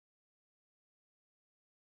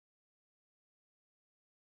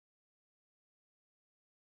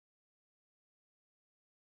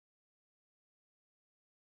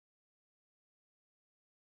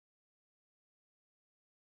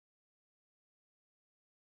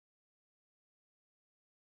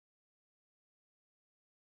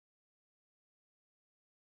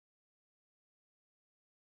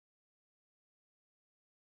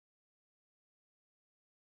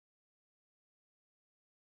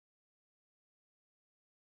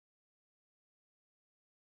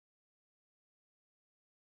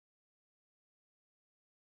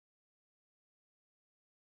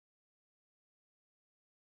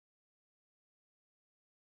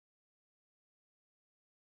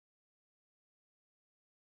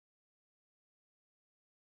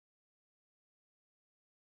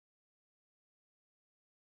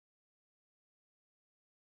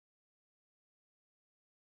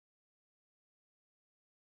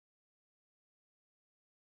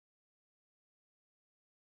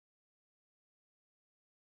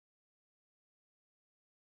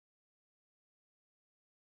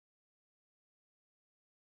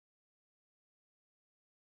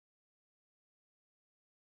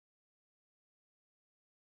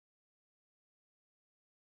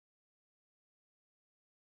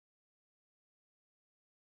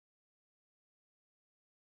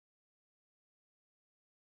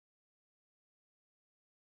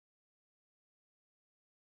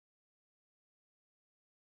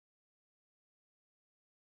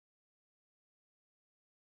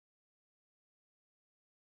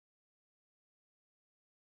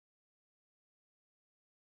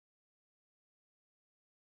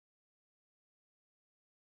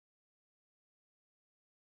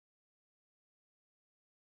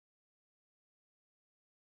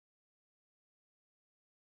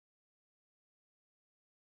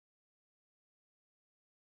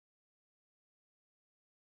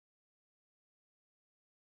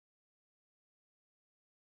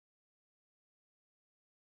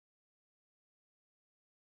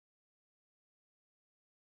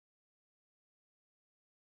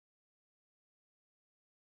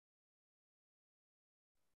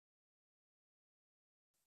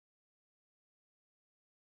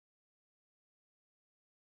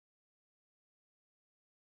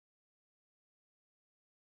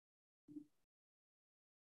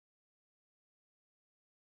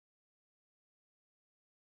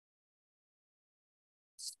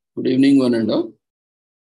Good evening, one and all.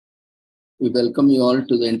 We welcome you all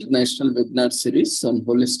to the International Webinar Series on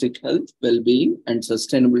Holistic Health, Well-being and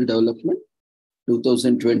Sustainable Development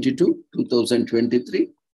 2022-2023,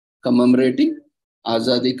 commemorating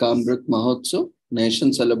Azadi Ka Amrit Mahotsav,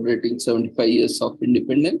 nation celebrating 75 years of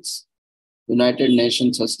independence, United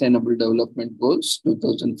Nations Sustainable Development Goals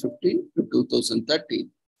 2015 to 2030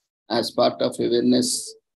 as part of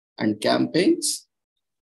awareness and campaigns,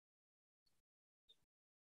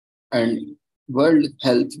 and World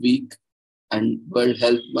Health Week and World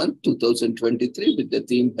Health Month 2023 with the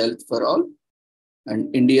theme Health for All,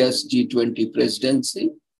 and India's G20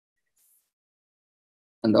 presidency,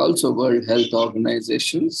 and also World Health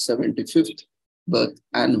Organization's 75th birth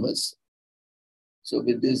anniversary. So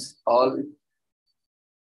with this all,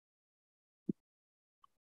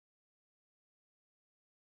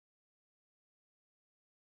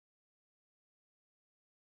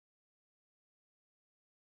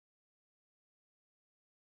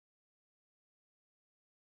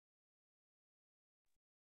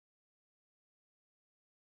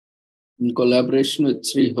 in collaboration with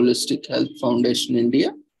Sri Holistic Health Foundation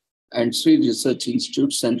India and Sri Research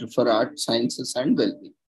Institute Center for Art, Sciences and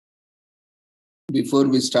Wellbeing. Before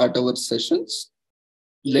we start our sessions,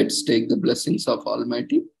 let's take the blessings of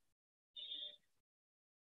Almighty.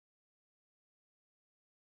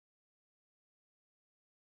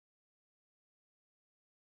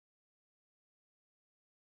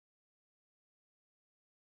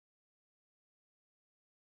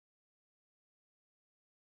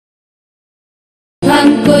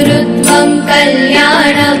 कुरुत्वं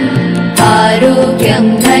कल्याणम् आरोग्यं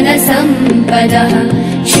धनसम्पदः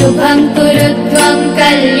शुभं कुरुत्वं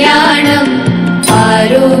कल्याणम्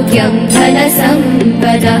आरोग्यं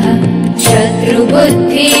धनसम्पदः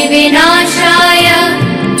शत्रुबुद्धिविनाशाय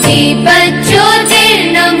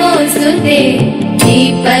दीपज्योतिर्नमोऽस्तुते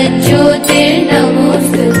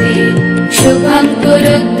दीपज्योतिर्नमोऽस्तुते शुभं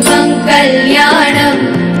कुरुत्वं कल्याणम्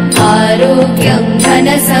आरोग्यं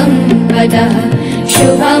धनसम्पदः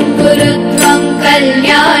शुभं कुरुत्वं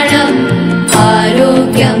कल्याणम्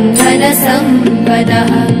आरोग्यं धनसम्पदः.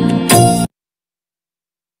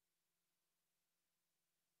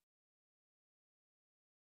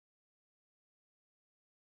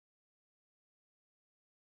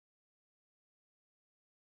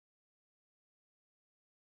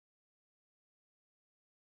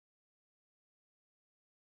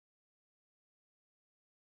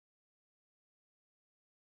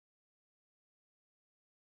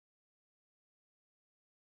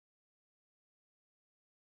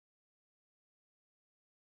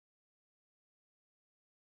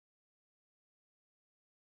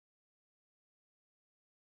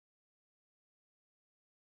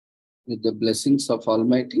 With the blessings of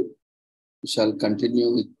Almighty, we shall continue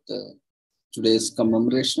with today's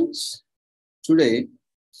commemorations. Today,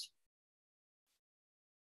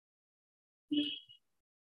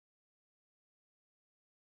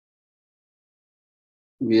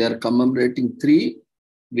 we are commemorating 3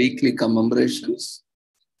 weekly commemorations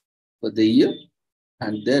for the year,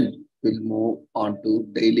 and then we'll move on to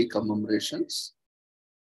daily commemorations.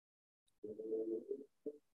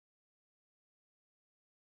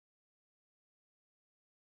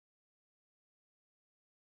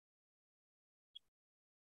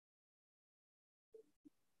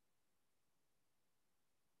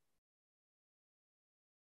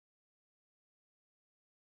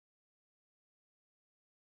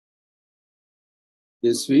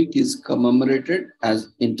 This week is commemorated as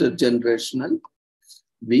Intergenerational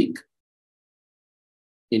Week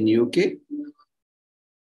in UK.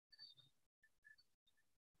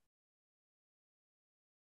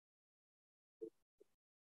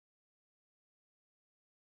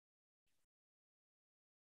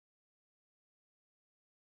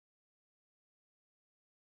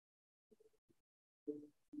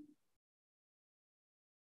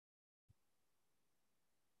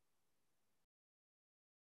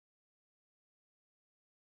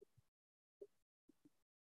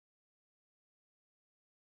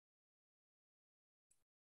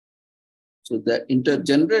 So the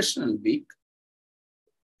Intergenerational Week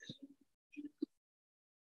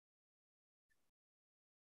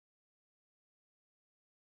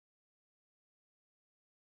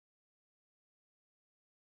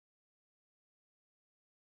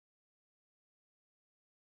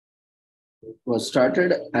was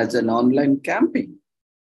started as an online campaign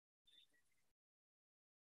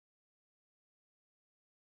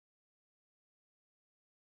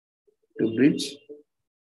to bridge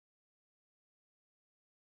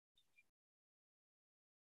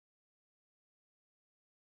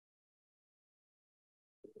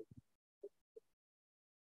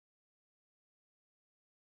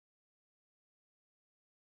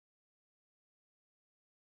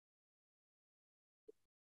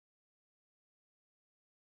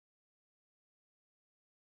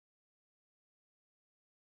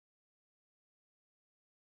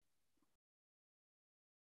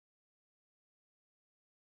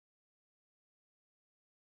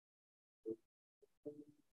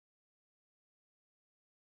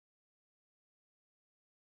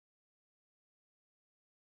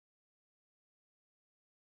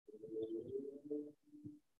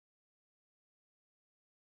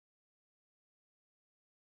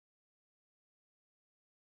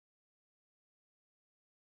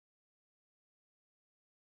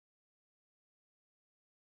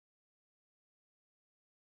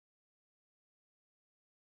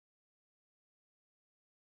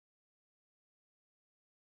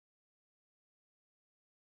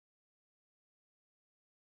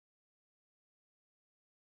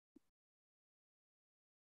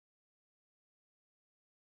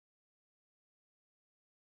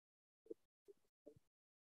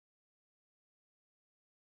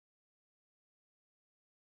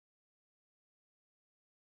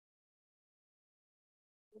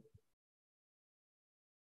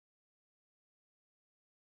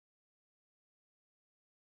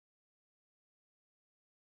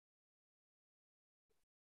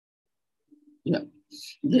Yeah.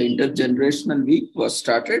 The Intergenerational Week was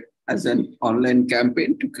started as an online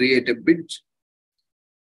campaign to create a bridge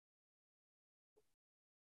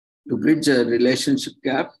a relationship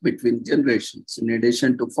gap between generations. In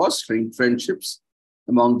addition to fostering friendships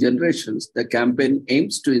among generations, the campaign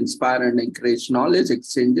aims to inspire and encourage knowledge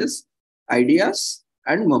exchanges, ideas,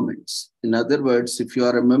 and moments. In other words, if you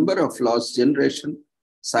are a member of lost generation,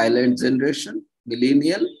 silent generation,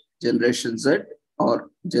 millennial, generation Z,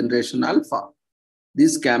 or generation alpha,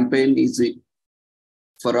 this campaign is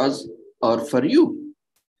for us or for you.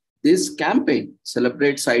 This campaign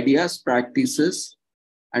celebrates ideas, practices,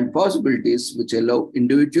 and possibilities which allow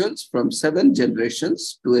individuals from 7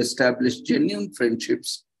 generations to establish genuine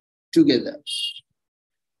friendships together.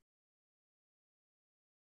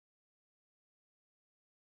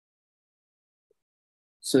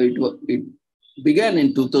 So it began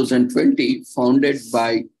in 2020, founded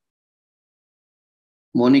by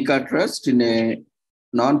Monica Trust in a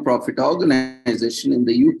non-profit organization in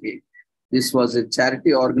the UK. This was a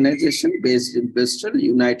charity organization based in Bristol,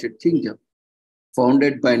 United Kingdom,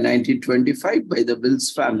 founded by 1925 by the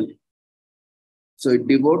Wills family. So it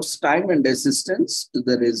devotes time and assistance to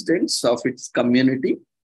the residents of its community,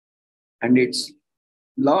 and its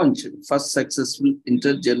launched first successful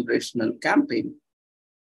intergenerational campaign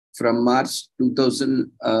from March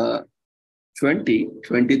 2020,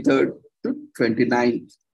 23rd to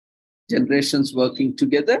 29th. Generations Working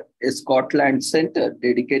Together, a Scotland Centre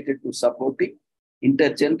dedicated to supporting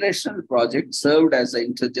intergenerational projects, served as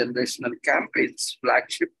an intergenerational campaign's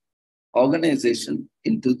flagship organization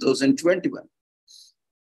in 2021.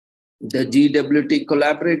 The GWT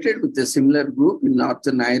collaborated with a similar group in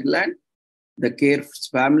Northern Ireland, the Care's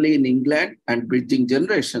family in England, and Bridging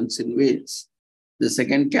Generations in Wales. The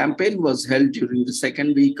second campaign was held during the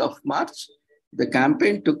second week of March. The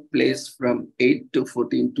campaign took place from 8 to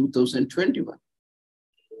 14, 2021.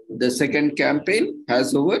 The second campaign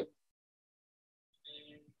has over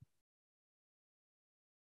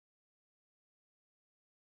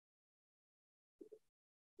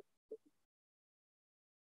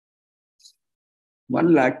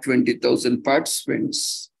 120,000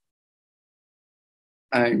 participants,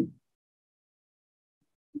 and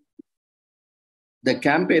the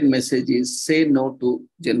campaign message is say no to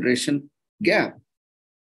generation gap.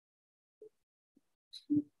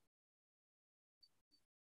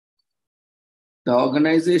 The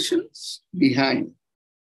organizations behind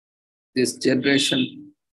this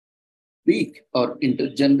generation week or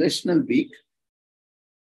intergenerational week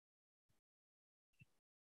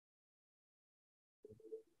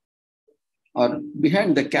or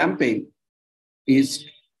behind the campaign is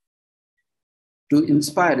to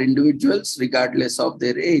inspire individuals regardless of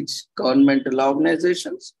their age. Governmental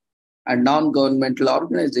organizations and non-governmental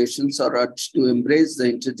organizations are urged to embrace the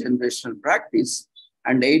intergenerational practice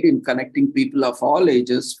and aid in connecting people of all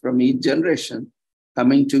ages from each generation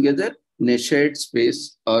coming together in a shared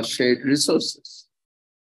space or shared resources.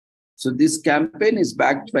 So this campaign is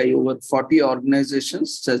backed by over 40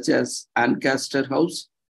 organizations such as Ancaster House,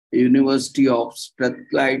 University of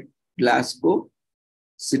Strathclyde, Glasgow,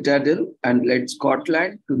 Citadel, and Led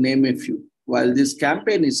Scotland, to name a few. While this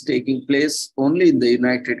campaign is taking place only in the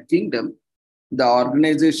United Kingdom, the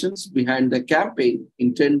organizations behind the campaign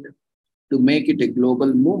intend to make it a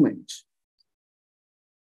global movement.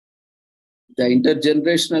 The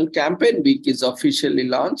Intergenerational Campaign Week is officially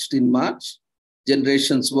launched in March.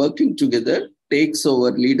 Generations Working Together takes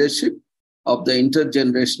over leadership of the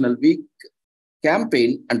Intergenerational Week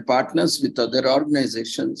campaign and partners with other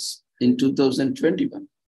organizations in 2021.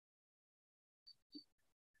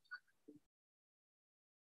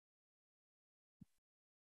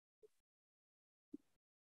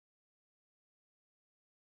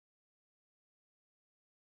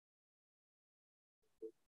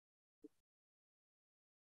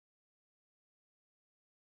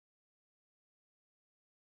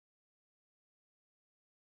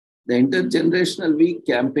 The Intergenerational Week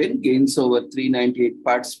campaign gains over 398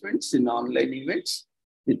 participants in online events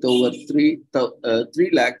with over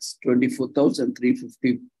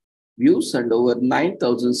 3,24,350 views and over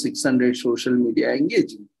 9,600 social media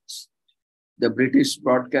engagements. The British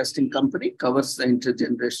Broadcasting Company covers the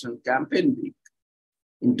Intergenerational Campaign Week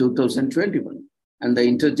in 2021, and the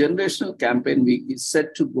Intergenerational Campaign Week is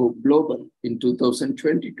set to go global in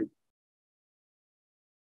 2022.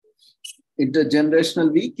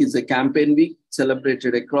 Intergenerational Week is a campaign week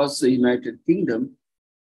celebrated across the United Kingdom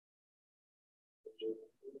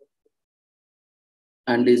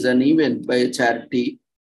and is an event by a charity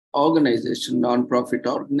organization, non-profit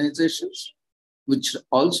organizations, which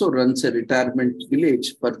also runs a retirement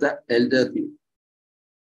village for the elderly.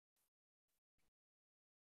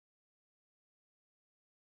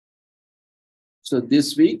 So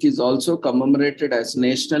this week is also commemorated as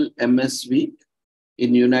National MS Week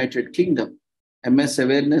in United Kingdom. MS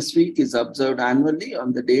Awareness Week is observed annually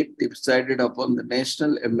on the date decided upon the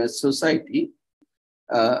National MS Society.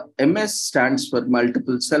 MS stands for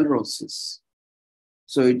multiple sclerosis.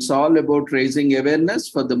 So it's all about raising awareness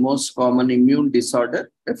for the most common immune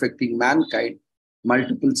disorder affecting mankind,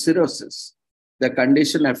 multiple sclerosis. The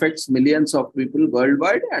condition affects millions of people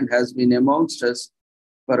worldwide and has been amongst us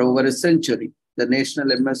for over a century. The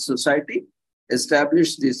National MS Society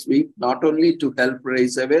established this week not only to help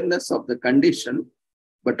raise awareness of the condition,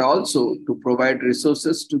 but also to provide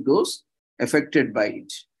resources to those affected by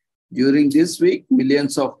it. During this week,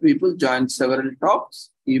 millions of people joined several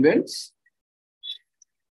talks, events,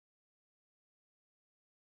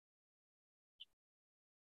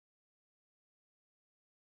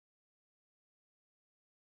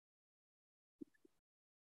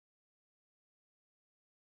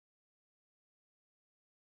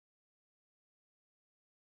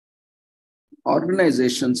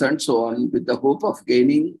 organizations and so on, with the hope of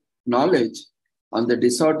gaining knowledge on the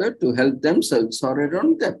disorder to help themselves or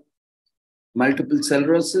around them. Multiple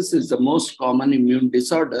sclerosis is the most common immune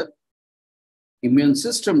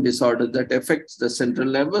system disorder that affects the central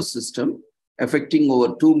nervous system, affecting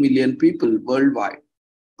over 2 million people worldwide.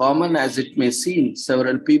 Common as it may seem,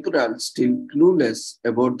 several people are still clueless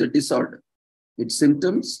about the disorder, its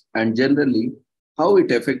symptoms, and generally how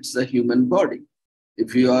it affects the human body.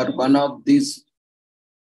 If you are one of these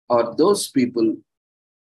or those people,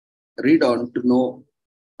 read on to know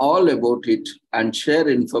all about it and share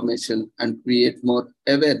information and create more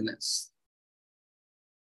awareness.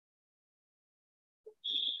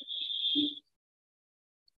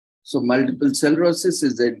 So multiple sclerosis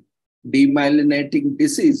is a demyelinating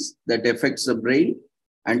disease that affects the brain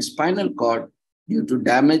and spinal cord due to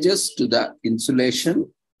damages to the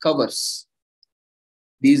insulation covers.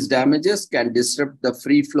 These damages can disrupt the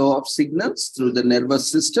free flow of signals through the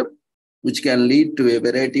nervous system, which can lead to a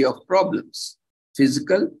variety of problems,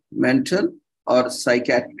 physical, mental, or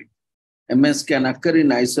psychiatric. MS can occur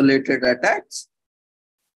in isolated attacks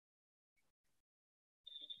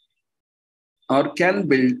or can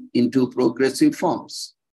build into progressive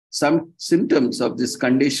forms. Some symptoms of this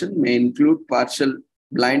condition may include partial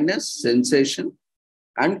blindness, sensation,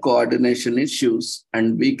 and coordination issues,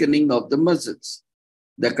 and weakening of the muscles.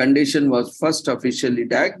 The condition was first officially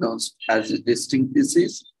diagnosed as a distinct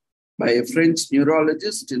disease by a French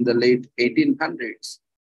neurologist in the late 1800s.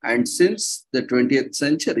 And since the 20th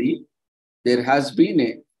century, there has been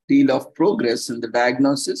a deal of progress in the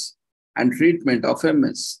diagnosis and treatment of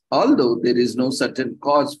MS. Although there is no certain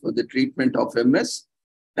cause for the treatment of MS,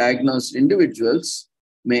 diagnosed individuals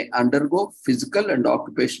may undergo physical and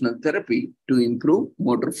occupational therapy to improve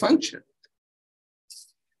motor function.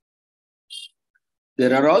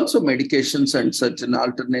 There are also medications and certain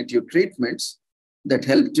alternative treatments that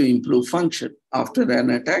help to improve function after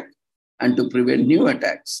an attack and to prevent new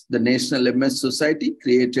attacks. The National MS Society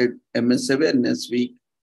created MS Awareness Week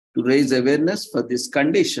to raise awareness for this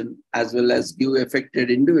condition, as well as give affected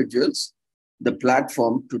individuals the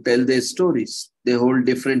platform to tell their stories. They hold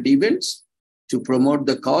different events to promote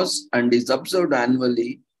the cause and is observed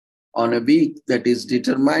annually on a week that is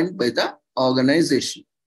determined by the organization.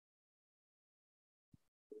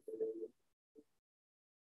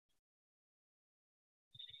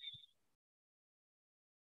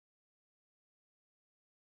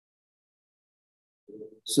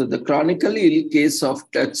 So the chronically ill case of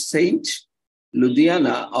Dutch Saint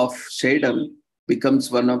Ludhiana of Schiedam becomes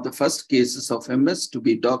one of the first cases of MS to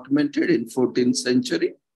be documented in 14th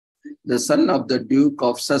century. The son of the Duke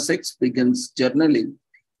of Sussex begins journaling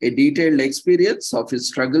a detailed experience of his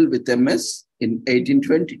struggle with MS in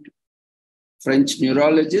 1822. French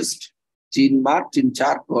neurologist Jean-Martin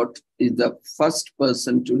Charcot is the first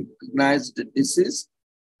person to recognize the disease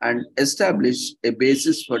and established a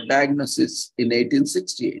basis for diagnosis in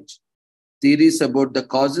 1868. Theories about the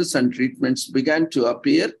causes and treatments began to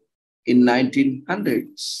appear in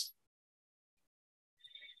 1900s.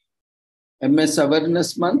 MS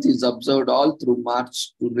Awareness Month is observed all through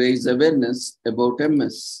March to raise awareness about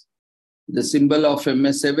MS. The symbol of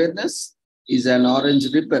MS awareness is an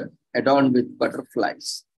orange ribbon adorned with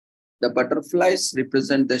butterflies. The butterflies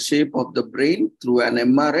represent the shape of the brain through an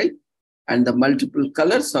MRI, and the multiple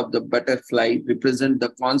colors of the butterfly represent the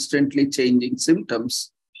constantly changing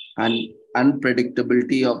symptoms and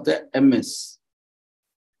unpredictability of the MS.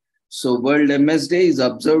 So World MS Day is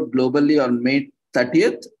observed globally on May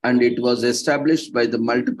 30th, and it was established by the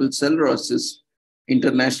Multiple Sclerosis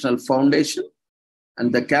International Foundation,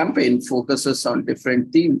 and the campaign focuses on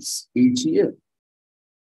different themes each year.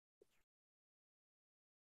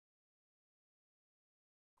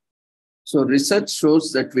 So research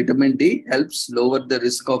shows that vitamin D helps lower the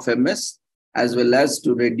risk of MS as well as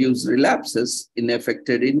to reduce relapses in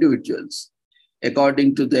affected individuals.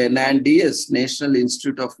 According to the NINDS, National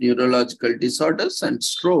Institute of Neurological Disorders and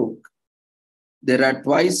Stroke, there are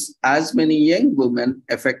twice as many young women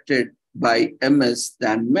affected by MS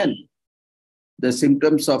than men. The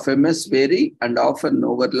symptoms of MS vary and often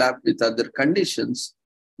overlap with other conditions,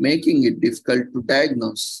 making it difficult to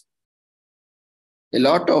diagnose. A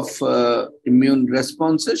lot of immune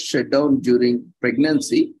responses shut down during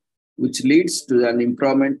pregnancy, which leads to an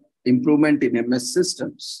improvement in MS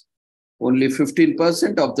systems. Only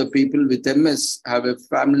 15% of the people with MS have a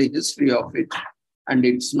family history of it, and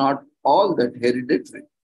it's not all that hereditary.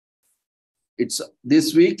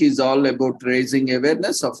 This week is all about raising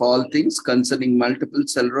awareness of all things concerning multiple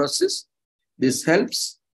sclerosis. This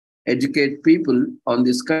helps educate people on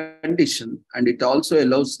this condition, and it also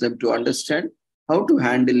allows them to understand how to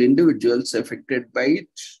handle individuals affected by it.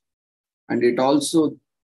 And it also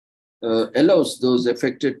allows those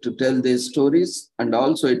affected to tell their stories, and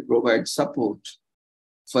also it provides support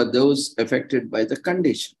for those affected by the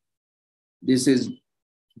condition. This is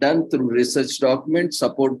done through research documents,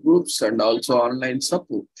 support groups, and also online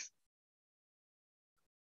support.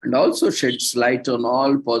 And also sheds light on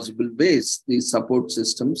all possible ways these support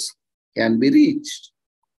systems can be reached.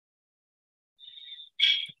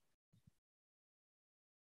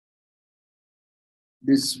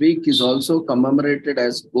 This week is also commemorated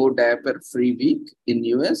as Go Diaper Free Week in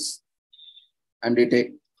US, and it is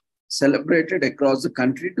celebrated across the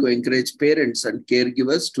country to encourage parents and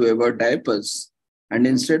caregivers to avoid diapers and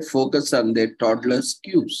instead focus on their toddlers'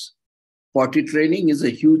 cues. Potty training is a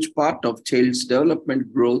huge part of child's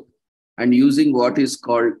development growth, and using what is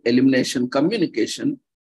called elimination communication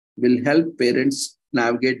will help parents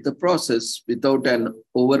navigate the process without an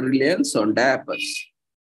over-reliance on diapers.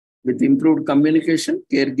 With improved communication,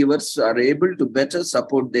 caregivers are able to better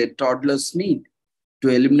support their toddlers' need to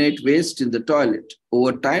eliminate waste in the toilet.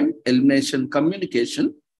 Over time, elimination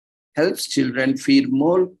communication helps children feel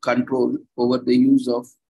more control over the use of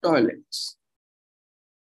toilets.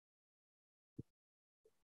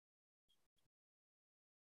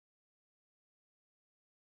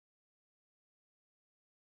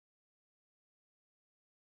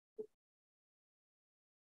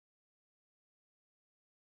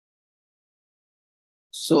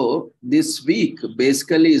 So this week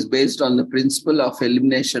basically is based on the principle of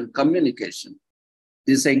elimination communication.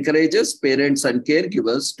 This encourages parents and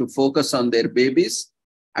caregivers to focus on their babies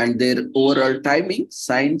and their overall timing,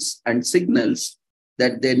 signs, and signals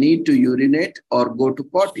that they need to urinate or go to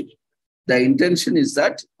potty. The intention is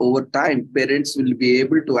that over time, parents will be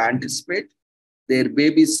able to anticipate their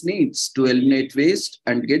baby's needs to eliminate waste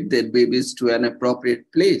and get their babies to an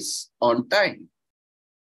appropriate place on time.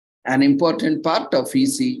 An important part of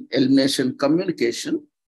easy elimination communication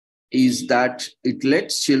is that it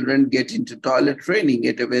lets children get into toilet training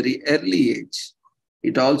at a very early age.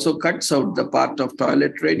 It also cuts out the part of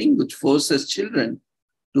toilet training which forces children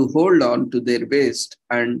to hold on to their waste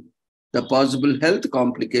and the possible health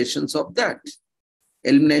complications of that.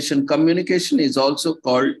 Elimination communication is also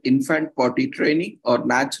called infant potty training or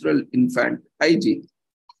natural infant hygiene.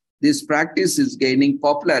 This practice is gaining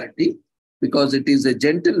popularity because it is a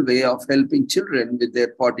gentle way of helping children with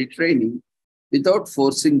their potty training without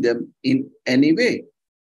forcing them in any way.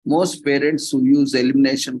 Most parents who use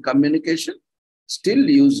elimination communication still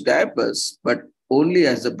use diapers, but only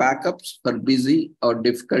as a backup for busy or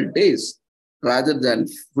difficult days rather than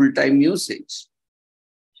full-time usage.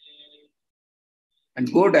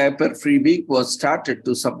 And Go Diaper Free Week was started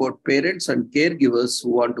to support parents and caregivers who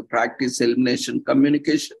want to practice elimination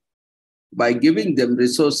communication by giving them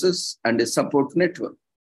resources and a support network,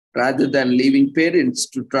 rather than leaving parents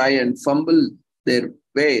to try and fumble their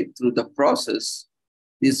way through the process.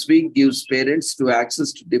 This week gives parents to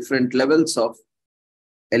access to different levels of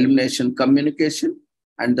elimination communication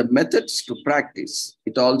and the methods to practice.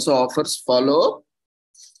 It also offers follow-up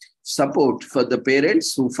support for the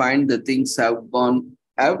parents who find the things have gone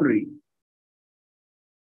awry.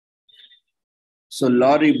 So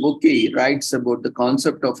Laurie Buckey writes about the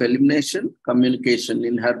concept of elimination communication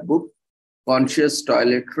in her book, Conscious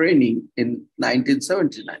Toilet Training in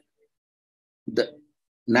 1979. The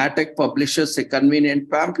NATEC publishes a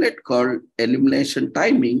convenient pamphlet called Elimination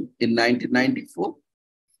Timing in 1994.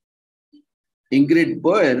 Ingrid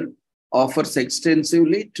Boer offers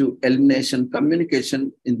extensively to elimination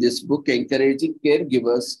communication in this book, encouraging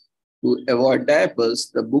caregivers to avoid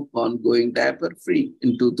diapers, the book on Going Diaper Free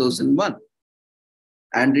in 2001.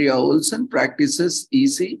 Andrea Olson practices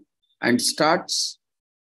easy and starts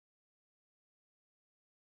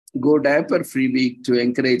Go Diaper Free Week to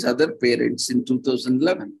encourage other parents in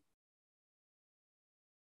 2011.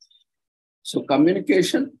 So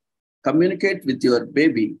communicate with your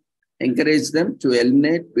baby, encourage them to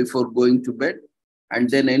eliminate before going to bed, and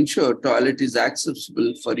then ensure toilet is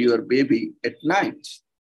accessible for your baby at night.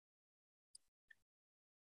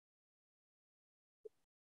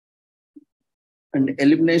 And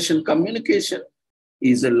elimination communication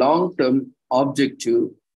is a long-term objective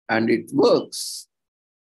and it works.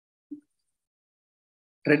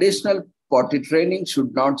 Traditional potty training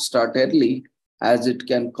should not start early as it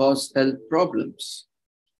can cause health problems.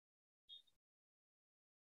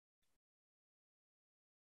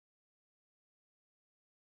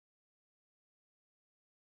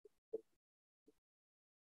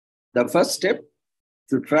 The first step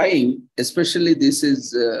to trying, especially this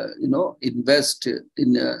is, invest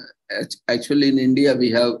in, actually in India,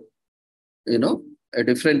 we have, a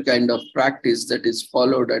different kind of practice that is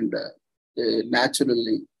followed and they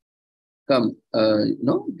naturally come,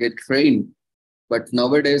 get trained. But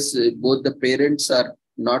nowadays, both the parents are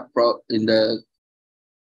not in the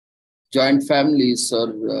joint families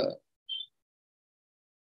or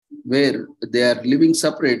where they are living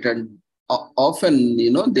separate, and often,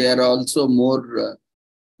 they are also more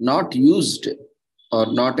not used or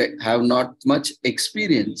have not much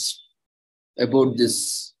experience about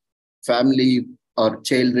this family or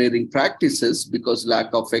child rearing practices because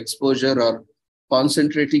lack of exposure or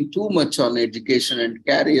concentrating too much on education and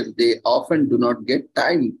career, they often do not get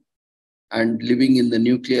time and living in the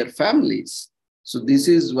nuclear families. So this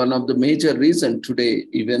is one of the major reasons today,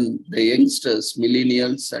 even the youngsters,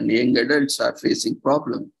 millennials and young adults are facing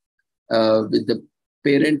problems with the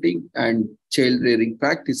parenting and child rearing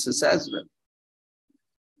practices as well.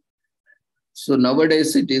 So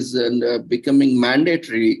nowadays it is becoming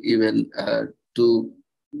mandatory even to,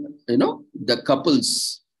 the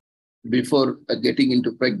couples before getting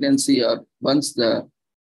into pregnancy or once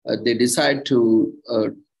they decide to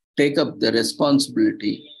take up the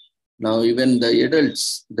responsibility. Now even the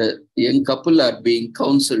adults, the young couple are being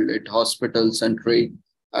counseled at hospitals and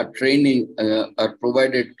are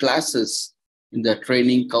provided classes in the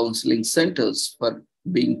training counseling centers for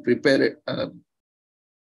being prepared,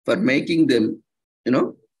 for making them,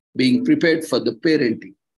 being prepared for the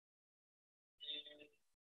parenting.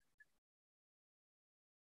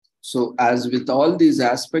 So as with all these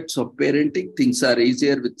aspects of parenting, things are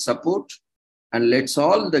easier with support, and let's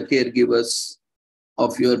all the caregivers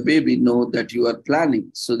of your baby know that you are planning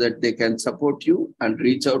so that they can support you and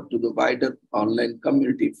reach out to the wider online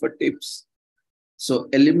community for tips. So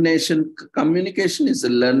elimination communication is a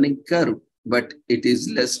learning curve, but it is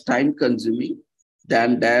less time consuming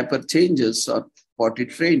than diaper changes or potty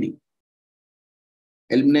training.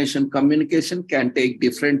 Elimination communication can take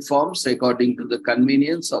different forms according to the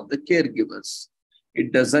convenience of the caregivers.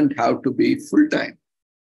 It doesn't have to be full-time.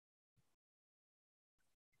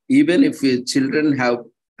 Even if children have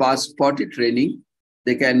passed potty training,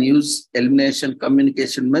 they can use elimination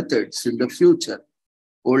communication methods in the future.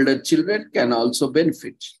 Older children can also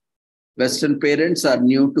benefit. Western parents are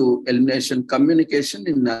new to elimination communication.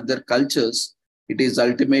 In other cultures, it is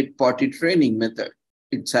ultimate potty training method.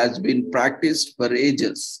 It has been practiced for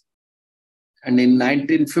ages. And in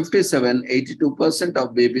 1957, 82%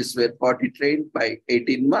 of babies were potty trained by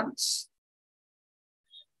 18 months.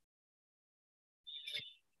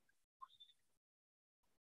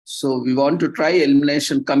 So we want to try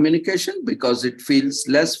elimination communication because it feels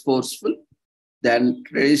less forceful than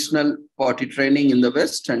traditional potty training in the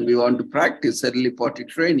West, and we want to practice early potty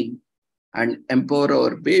training and empower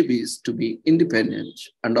our babies to be independent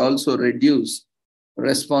and also reduce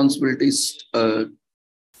responsibilities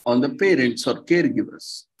on the parents or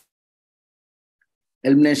caregivers.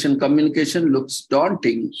 Elimination communication looks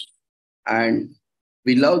daunting, and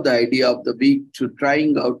We love the idea of the week to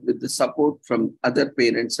trying out with the support from other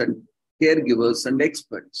parents and caregivers and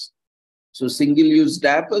experts. So single-use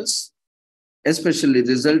diapers especially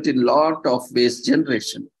result in lot of waste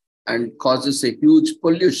generation and causes a huge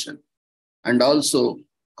pollution, and also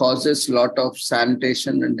causes lot of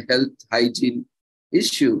sanitation and health hygiene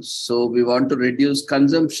issues. So we want to reduce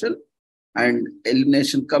consumption, and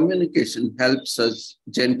elimination communication helps us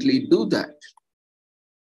gently do that.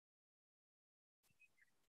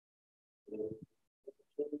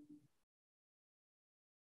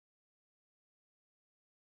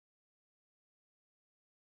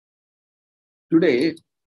 Today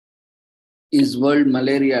is World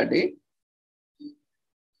Malaria Day.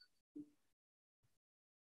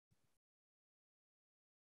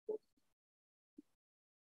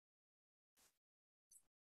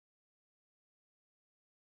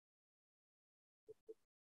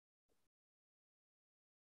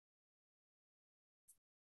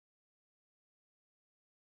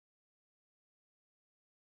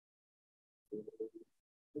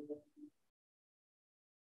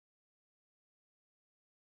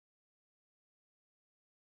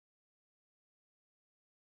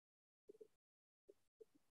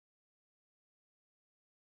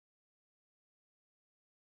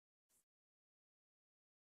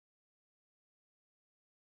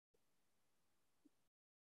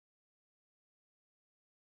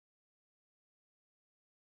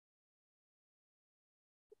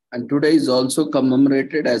 And today is also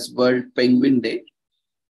commemorated as World Penguin Day.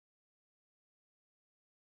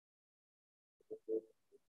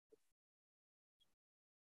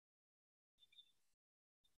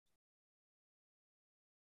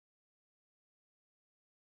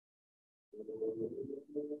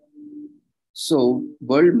 So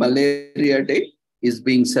World Malaria Day is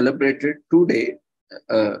being celebrated today,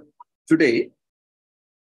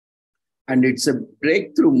 and it's a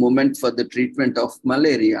breakthrough moment for the treatment of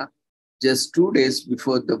malaria. Just 2 days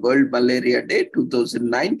before the World Malaria Day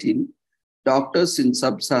 2019, doctors in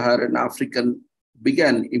sub-Saharan Africa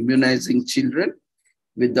began immunizing children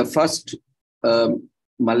with the first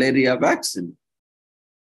malaria vaccine.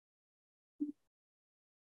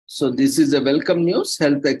 So this is a welcome news.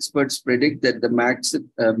 Health experts predict that the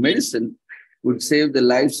medicine would save the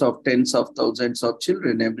lives of tens of thousands of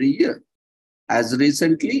children every year. As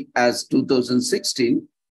recently as 2016,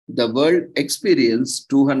 the world experienced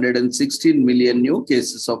 216 million new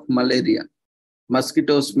cases of malaria.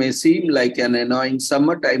 Mosquitoes may seem like an annoying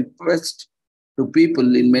summertime pest to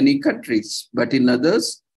people in many countries, but in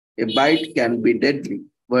others, a bite can be deadly.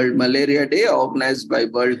 World Malaria Day, organized by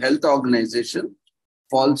World Health Organization,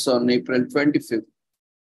 falls on April 25th.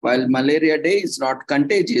 While Malaria Day is not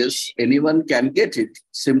contagious, anyone can get it.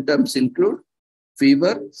 Symptoms include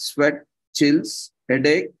fever, sweat, chills,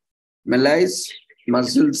 headache, malaise,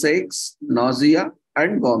 muscle aches, nausea,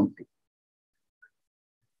 and vomiting.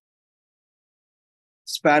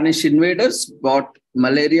 Spanish invaders brought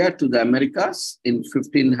malaria to the Americas in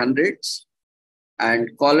 1500s, and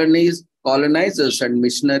colonizers and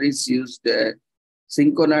missionaries used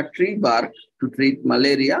cinchona tree bark to treat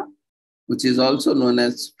malaria, which is also known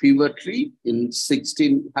as fever tree, in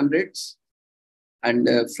 1600s. And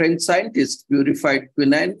French scientists purified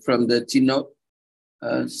quinine from the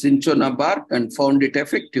cinchona bark and found it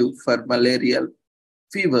effective for malarial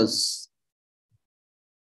fevers.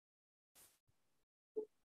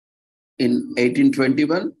 In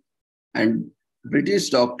 1821, and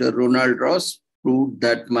British doctor Ronald Ross proved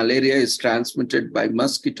that malaria is transmitted by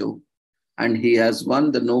mosquito, and he has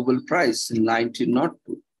won the Nobel Prize in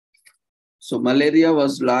 1902. So malaria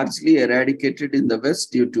was largely eradicated in the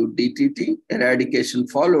West due to DDT. Eradication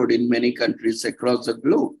followed in many countries across the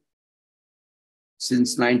globe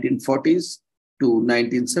since 1940s to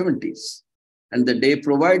 1970s. And the day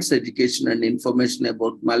provides education and information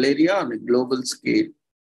about malaria on a global scale.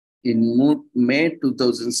 In May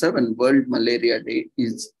 2007, World Malaria Day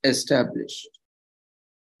is established.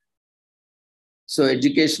 So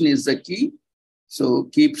education is the key. So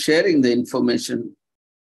keep sharing the information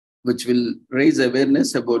which will raise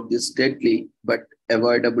awareness about this deadly but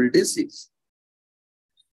avoidable disease.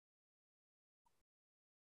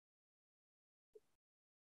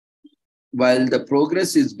 While the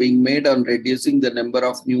progress is being made on reducing the number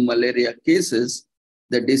of new malaria cases,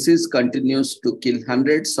 the disease continues to kill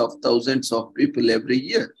hundreds of thousands of people every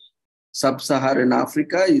year. Sub-Saharan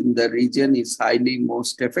Africa in the region is highly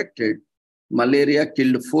most affected. Malaria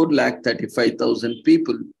killed 435,000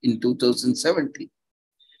 people in 2017.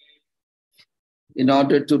 In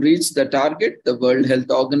order to reach the target, the World Health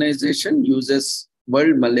Organization uses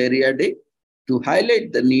World Malaria Day to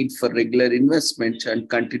highlight the need for regular investment and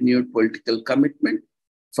continued political commitment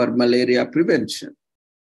for malaria prevention,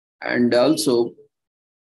 and also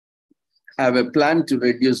have a plan to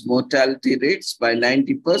reduce mortality rates by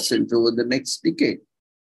 90% over the next decade.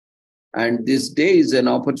 And this day is an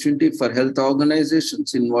opportunity for health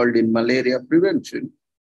organizations involved in malaria prevention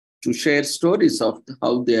to share stories of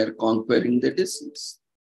how they are conquering the disease.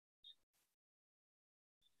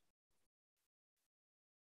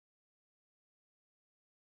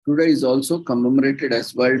 Today is also commemorated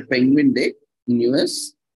as World Penguin Day in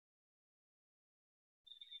US.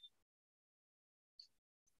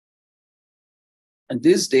 And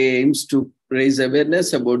this day aims to raise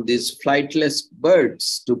awareness about these flightless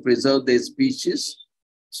birds to preserve their species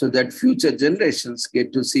so that future generations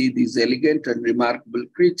get to see these elegant and remarkable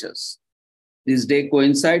creatures. This day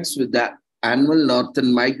coincides with the annual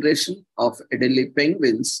northern migration of Adelie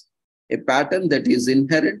penguins, a pattern that is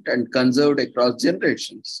inherent and conserved across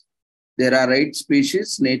generations. There are 8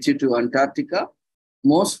 species native to Antarctica.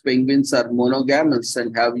 Most penguins are monogamous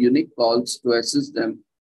and have unique calls to assist them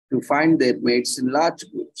to find their mates in large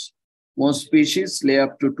groups. Most species lay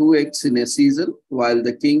up to 2 eggs in a season, while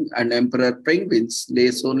the king and emperor penguins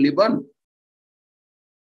lays only 1.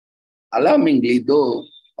 Alarmingly, though,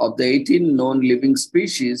 of the 18 known living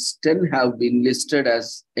species, 10 have been listed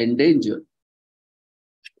as endangered.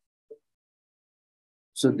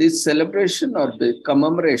 So this celebration or the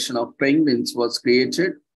commemoration of penguins was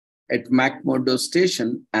created at McMurdo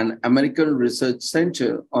Station, an American research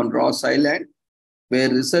center on Ross Island, where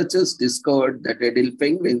researchers discovered that adult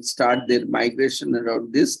penguins start their migration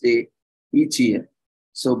around this day each year.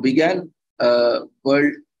 So began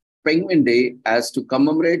World Penguin Day as to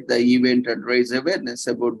commemorate the event and raise awareness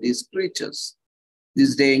about these creatures.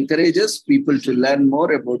 This day encourages people to learn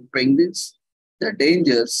more about penguins, the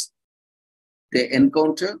dangers they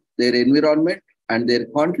encounter, their environment, and their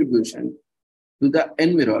contribution to the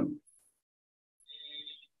environment.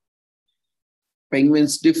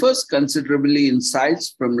 Penguins differ considerably in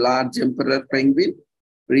size from large emperor penguin,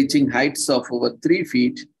 reaching heights of over 3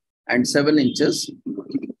 feet and 7 inches,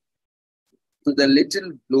 to the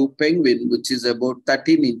little blue penguin, which is about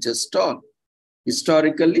 13 inches tall.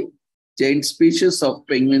 Historically, giant species of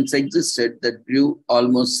penguins existed that grew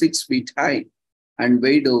almost 6 feet high and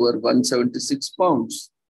weighed over 176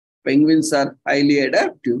 pounds. Penguins are highly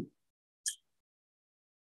adaptive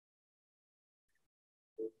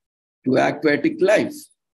to aquatic life.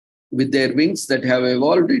 With their wings that have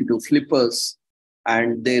evolved into flippers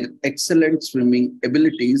and their excellent swimming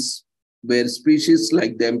abilities, where species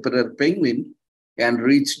like the emperor penguin can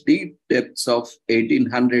reach deep depths of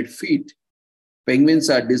 1,800 feet.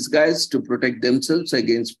 Penguins are disguised to protect themselves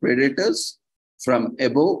against predators from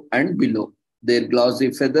above and below. Their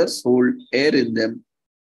glossy feathers hold air in them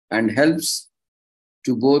and helps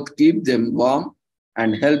to both keep them warm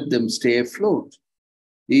and help them stay afloat.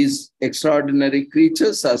 These extraordinary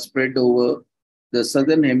creatures are spread over the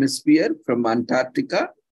southern hemisphere from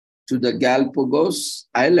Antarctica to the Galapagos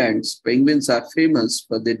Islands. Penguins are famous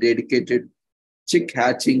for their dedicated chick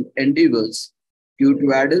hatching endeavors, due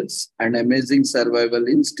to adults and amazing survival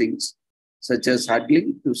instincts, such as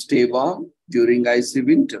huddling to stay warm during icy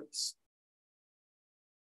winters.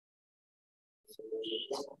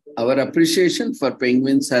 Our appreciation for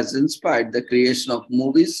penguins has inspired the creation of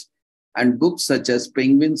movies and books such as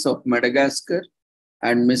Penguins of Madagascar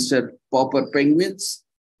and Mr. Popper Penguins,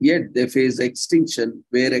 yet they face extinction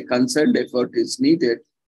where a concerted effort is needed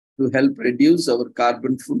to help reduce our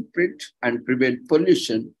carbon footprint and prevent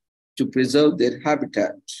pollution to preserve their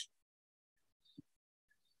habitat.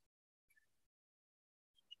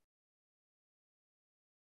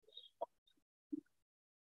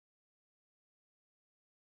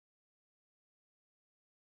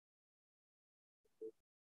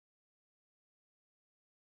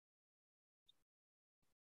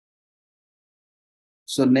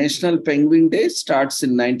 So National Penguin Day starts in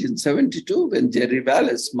 1972 when Jerry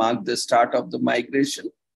Wallace marked the start of the migration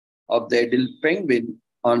of the adult penguin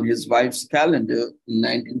on his wife's calendar in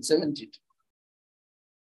 1972.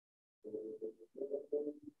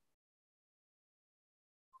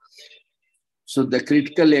 So the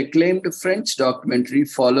critically acclaimed French documentary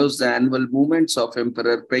follows the annual movements of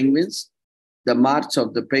emperor penguins, the March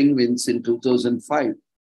of the Penguins in 2005.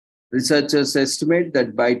 Researchers estimate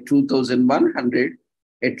that by 2100,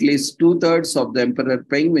 at least 2/3 of the emperor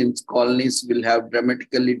penguins colonies will have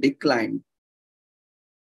dramatically declined.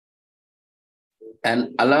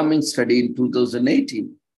 An alarming study in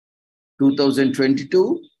 2018.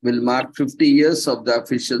 2022 will mark 50 years of the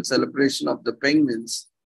official celebration of the penguins,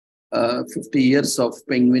 50 years of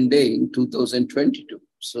Penguin Day in 2022.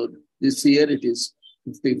 So this year it is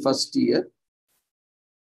 51st year.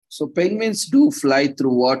 So penguins do fly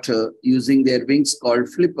through water using their wings called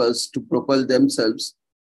flippers to propel themselves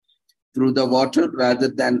through the water rather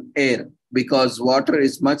than air. Because water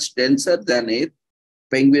is much denser than air,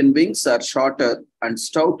 penguin wings are shorter and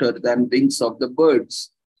stouter than wings of the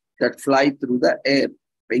birds that fly through the air.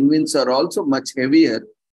 Penguins are also much heavier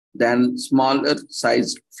than smaller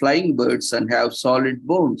sized flying birds and have solid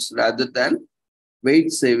bones rather than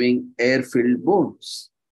weight-saving air-filled bones.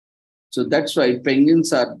 So that's why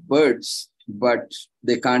penguins are birds, but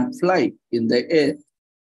they can't fly in the air.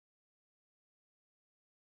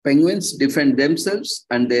 Penguins defend themselves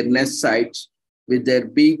and their nest sites with their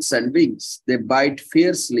beaks and wings. They bite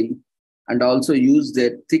fiercely and also use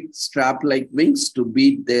their thick strap-like wings to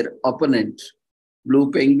beat their opponent.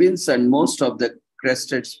 Blue penguins and most of the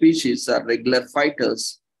crested species are regular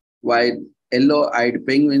fighters, while yellow-eyed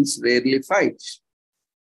penguins rarely fight.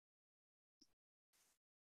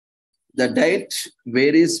 The diet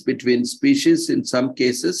varies between species, in some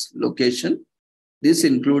cases, location. This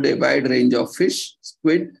includes a wide range of fish,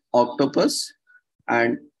 squid, octopus,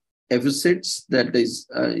 and aphysids, that is,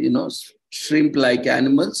 shrimp-like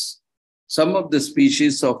animals. Some of the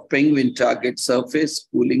species of penguin target surface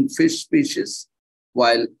cooling fish species,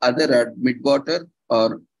 while others are midwater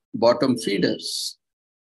or bottom feeders.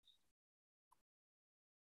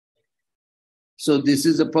 So this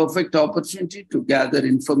is a perfect opportunity to gather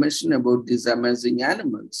information about these amazing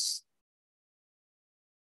animals.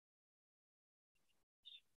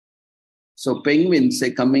 So Penguins, a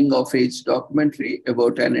coming-of-age documentary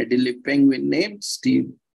about an idyllic penguin named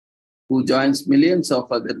Steve, who joins millions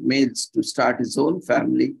of other males to start his own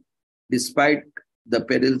family despite the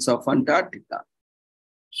perils of Antarctica.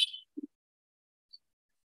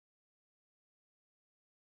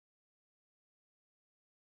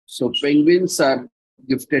 So penguins are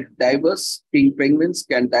gifted divers. King penguins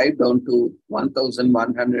can dive down to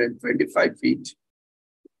 1,125 feet,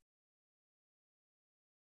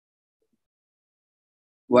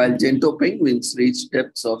 while Gento penguins reach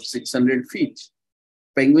depths of 600 feet.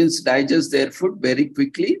 Penguins digest their food very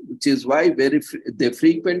quickly, which is why they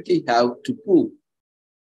frequently have to poo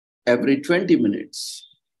every 20 minutes.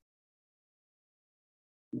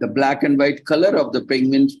 The black and white color of the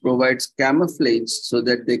penguins provides camouflage so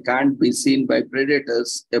that they can't be seen by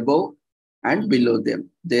predators above and below them.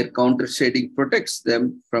 Their counter shading protects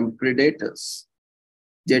them from predators.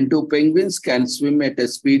 Gentoo penguins can swim at a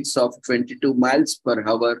speed of 22 miles per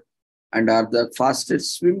hour and are the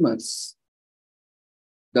fastest swimmers.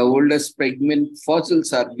 The oldest penguin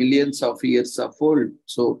fossils are millions of years old,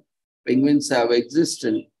 so penguins have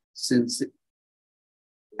existed since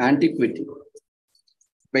antiquity.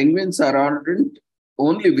 Penguins aren't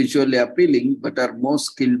only visually appealing, but are most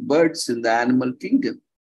skilled birds in the animal kingdom.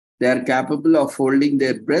 They are capable of holding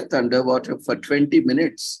their breath underwater for 20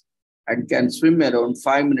 minutes and can swim around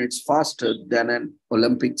 5 minutes faster than an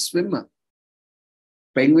Olympic swimmer.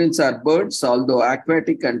 Penguins are birds, although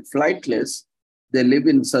aquatic and flightless. They live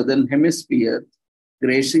in southern hemisphere,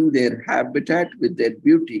 gracing their habitat with their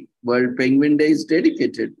beauty. World Penguin Day is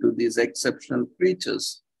dedicated to these exceptional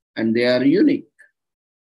creatures, and they are unique.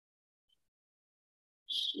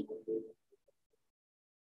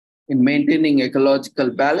 In maintaining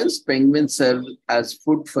ecological balance, penguins serve as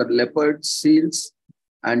food for leopards, seals,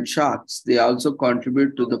 and sharks. They also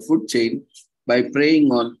contribute to the food chain by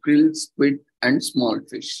preying on krill, squid, and small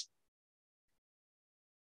fish.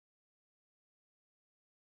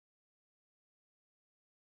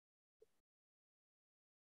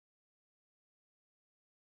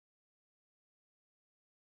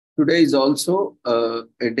 Today is also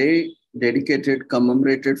a day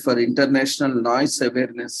commemorated for International Noise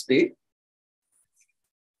Awareness Day.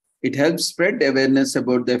 It helps spread awareness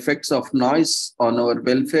about the effects of noise on our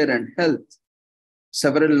welfare and health.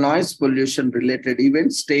 Several noise pollution related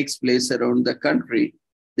events takes place around the country.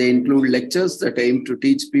 They include lectures that aim to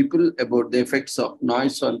teach people about the effects of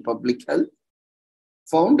noise on public health.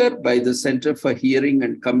 Founded by the Center for Hearing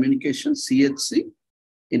and Communication, CHC,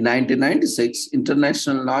 in 1996,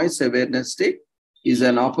 International Noise Awareness Day is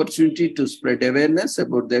an opportunity to spread awareness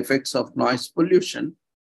about the effects of noise pollution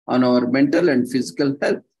on our mental and physical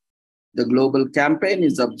health. The global campaign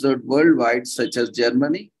is observed worldwide, such as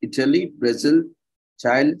Germany, Italy, Brazil,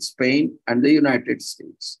 Chile, Spain, and the United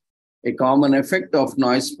States. A common effect of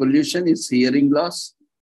noise pollution is hearing loss.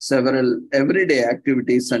 Several everyday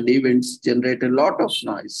activities and events generate a lot of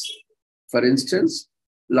noise. For instance,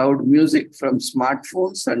 loud music from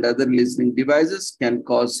smartphones and other listening devices can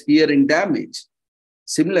cause hearing damage.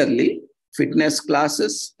 Similarly, fitness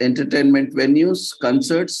classes, entertainment venues,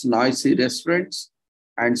 concerts, noisy restaurants,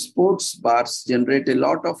 and sports bars generate a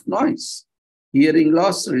lot of noise. Hearing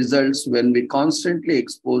loss results when we constantly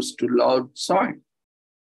exposed to loud sound.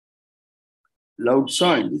 Loud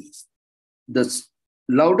sound. The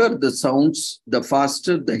louder the sounds, the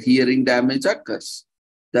faster the hearing damage occurs.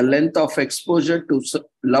 The length of exposure to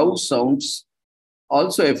loud sounds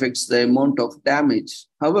also affects the amount of damage.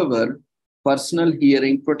 However, personal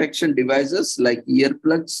hearing protection devices like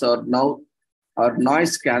earplugs or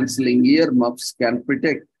noise-canceling earmuffs can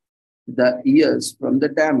protect the ears from the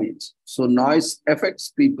damage. So noise affects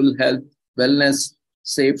people's health, wellness,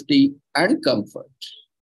 safety, and comfort.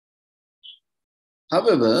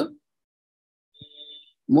 However,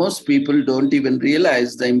 most people don't even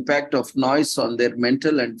realize the impact of noise on their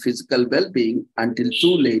mental and physical well-being until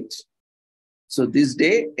too late. So this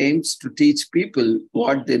day aims to teach people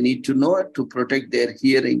what they need to know to protect their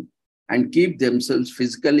hearing and keep themselves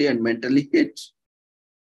physically and mentally fit.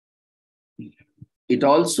 It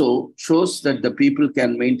also shows that the people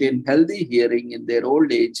can maintain healthy hearing in their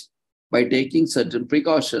old age by taking certain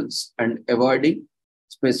precautions and avoiding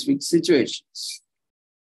specific situations.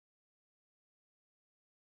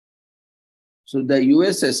 So the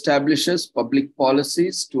US establishes public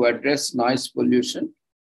policies to address noise pollution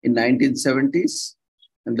in 1970s,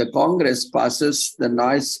 and the Congress passes the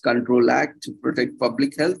Noise Control Act to protect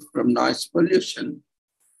public health from noise pollution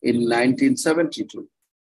in 1972.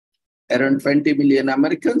 Around 20 million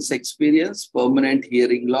Americans experience permanent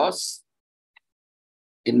hearing loss.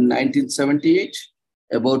 In 1978,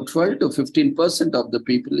 about 12 to 15% of the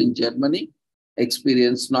people in Germany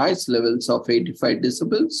experienced noise levels of 85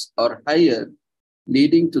 decibels or higher,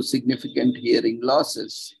 leading to significant hearing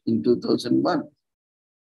losses in 2001.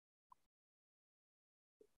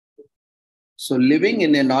 So living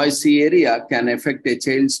in a noisy area can affect a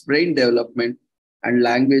child's brain development and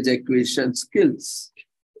language acquisition skills.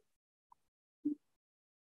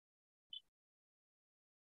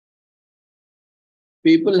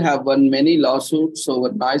 People have won many lawsuits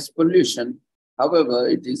over noise pollution. However,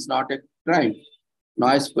 it is not a crime.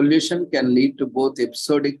 Noise pollution can lead to both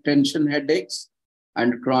episodic tension headaches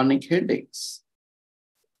and chronic headaches.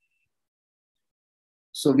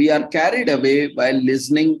 So we are carried away while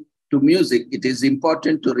listening to music. It is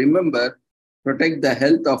important to remember, protect the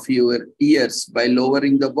health of your ears by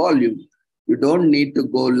lowering the volume. You don't need to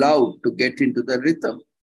go loud to get into the rhythm.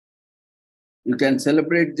 You can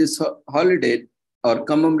celebrate this holiday or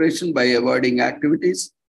commemoration by avoiding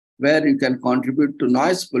activities where you can contribute to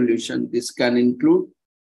noise pollution. This can include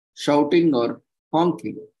shouting or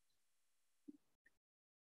honking.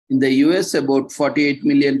 In the US, about 48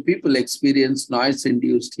 million people experience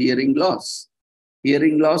noise-induced hearing loss.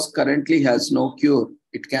 Hearing loss currently has no cure.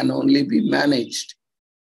 It can only be managed.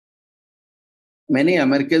 Many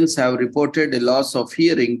Americans have reported a loss of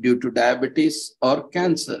hearing due to diabetes or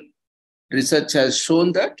cancer. Research has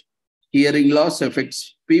shown that hearing loss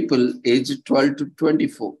affects people aged 12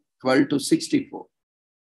 to 64.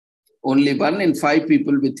 Only 1 in 5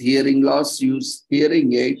 people with hearing loss use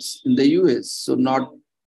hearing aids in the US. So not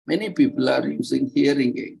many people are using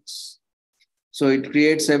hearing aids. So it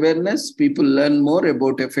creates awareness. People learn more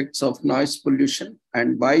about effects of noise pollution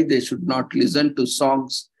and why they should not listen to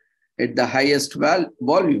songs at the highest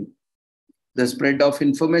volume. The spread of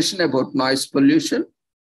information about noise pollution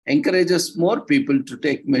encourages more people to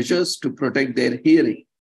take measures to protect their hearing.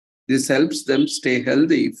 This helps them stay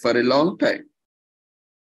healthy for a long time.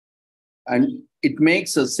 And it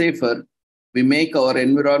makes us safer. We make our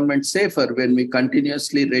environment safer when we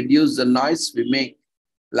continuously reduce the noise we make.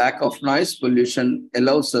 Lack of noise pollution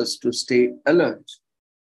allows us to stay alert.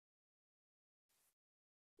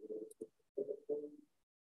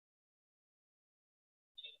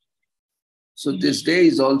 So this day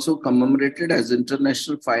is also commemorated as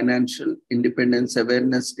International Financial Independence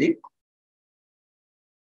Awareness Day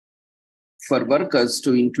for workers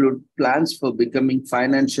to include plans for becoming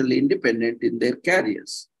financially independent in their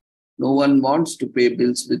careers. No one wants to pay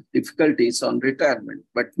bills with difficulties on retirement,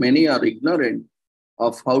 but many are ignorant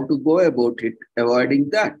of how to go about it, avoiding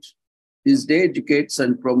that. This day educates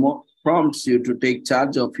and prompts you to take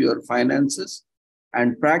charge of your finances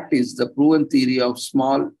and practice the proven theory of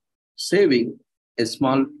small saving a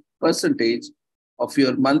small percentage of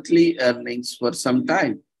your monthly earnings for some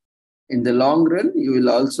time. In the long run, you will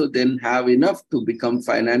also then have enough to become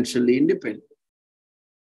financially independent.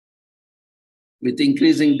 With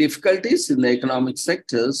increasing difficulties in the economic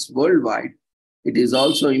sectors worldwide, it is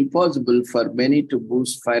also impossible for many to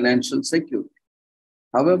boost financial security.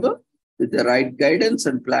 However, with the right guidance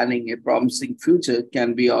and planning, a promising future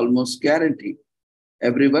can be almost guaranteed.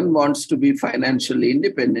 Everyone wants to be financially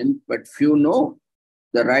independent, but few know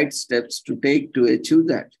the right steps to take to achieve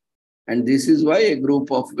that. And this is why a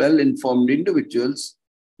group of well-informed individuals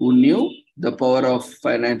who knew the power of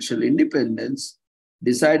financial independence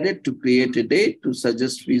decided to create a day to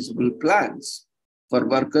suggest feasible plans for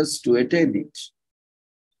workers to attain it.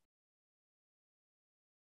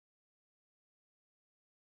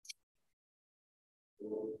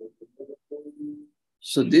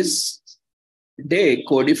 So this day,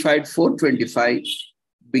 codified 425,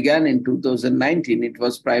 began in 2019. It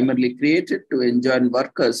was primarily created to enjoin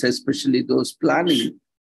workers, especially those planning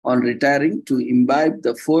on retiring, to imbibe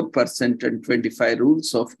the 4% and 25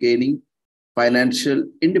 rules of gaining financial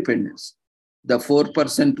independence. The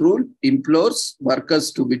 4% rule implores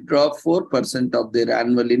workers to withdraw 4% of their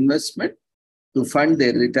annual investment to fund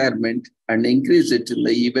their retirement and increase it in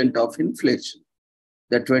the event of inflation.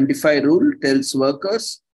 The 25 rule tells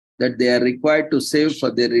workers that they are required to save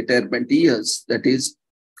for their retirement years, that is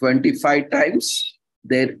 25 times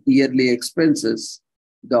their yearly expenses.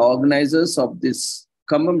 The organizers of this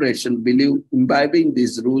commemoration believe imbibing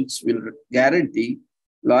these rules will guarantee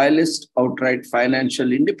loyalists outright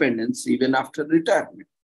financial independence even after retirement.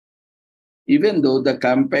 Even though the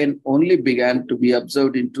campaign only began to be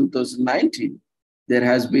observed in 2019, there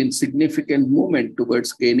has been significant movement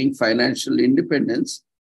towards gaining financial independence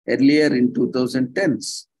earlier in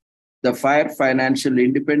 2010s. The FIRE Financial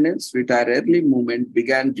Independence Retire Early movement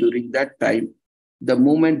began during that time. The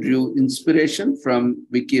movement drew inspiration from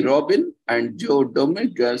Vicki Robin and Joe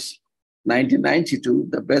Dominguez's 1992,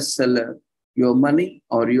 the bestseller Your Money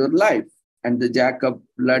or Your Life, and the Jacob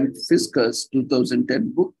Lunt Fisker's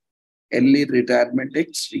 2010 book, Early Retirement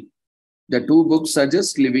Extreme. The two books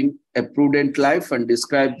suggest living a prudent life and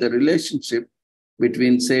describe the relationship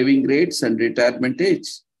between saving rates and retirement age,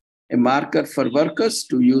 a marker for workers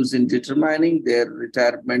to use in determining their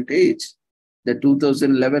retirement age. The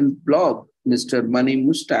 2011 blog, Mr. Money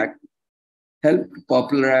Mushtaq, helped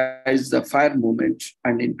popularize the FIRE movement,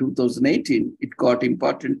 and in 2018, it got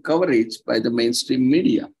important coverage by the mainstream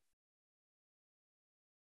media.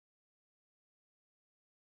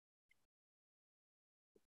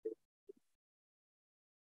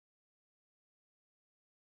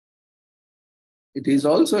 It is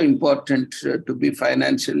also important to be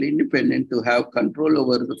financially independent, to have control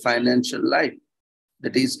over the financial life.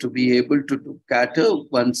 That is, to be able to cater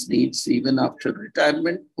one's needs even after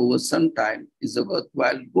retirement over some time is a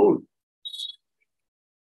worthwhile goal.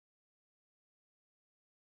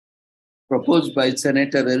 Proposed by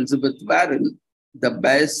Senator Elizabeth Warren, the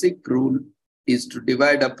basic rule is to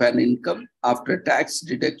divide up an income after tax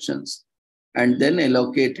deductions and then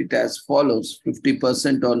allocate it as follows: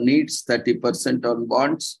 50% on needs, 30% on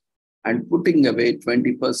bonds, and putting away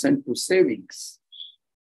 20% to savings.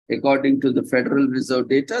 According to the Federal Reserve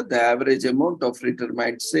data, the average amount of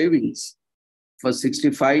retirement savings for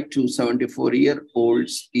 65 to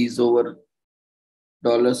 74-year-olds is over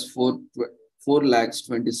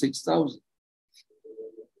 $4,26,000.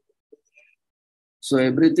 So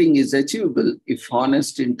everything is achievable if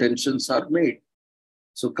honest intentions are made.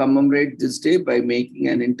 So commemorate this day by making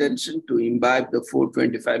an intention to imbibe the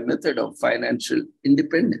 425 method of financial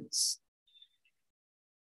independence.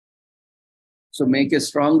 So make a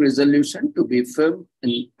strong resolution to be firm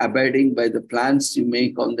in abiding by the plans you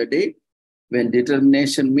make on the day. When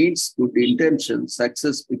determination meets good intention,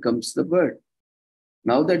 success becomes the word.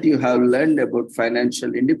 Now that you have learned about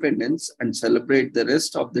financial independence, and celebrate the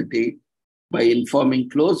rest of the day by informing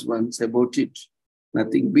close ones about it.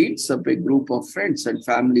 Nothing beats up a group of friends and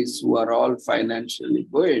families who are all financially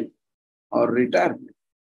buoyant or retirement.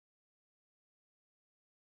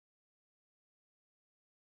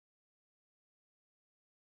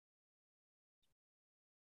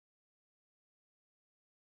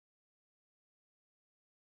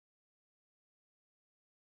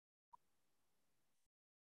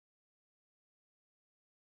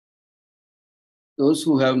 Those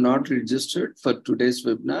who have not registered for today's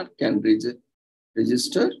webinar can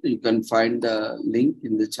register. You can find the link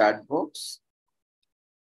in the chat box.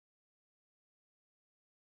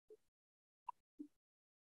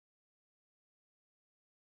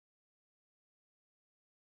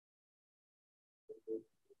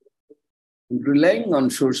 Relying on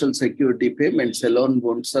Social Security payments alone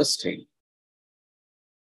won't sustain.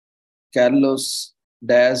 Carlos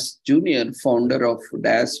Diaz Jr., founder of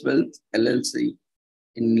Diaz Wealth LLC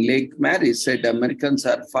in Lake Mary, said Americans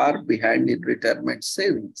are far behind in retirement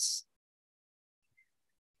savings.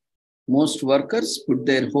 Most workers put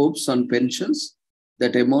their hopes on pensions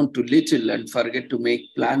that amount to little and forget to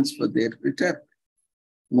make plans for their retirement.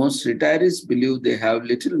 Most retirees believe they have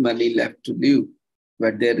little money left to live,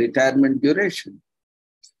 but their retirement duration.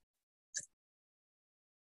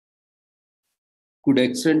 could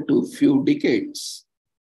extend to few decades,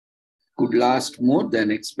 could last more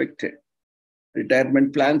than expected.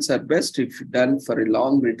 Retirement plans are best if done for a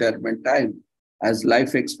long retirement time, as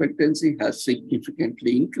life expectancy has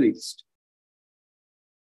significantly increased.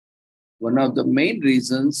 One of the main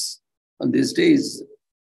reasons on these days,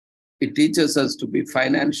 it teaches us to be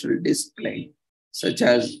financial disciplined, such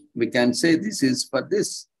as we can say this is for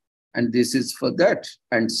this and this is for that,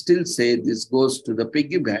 and still say this goes to the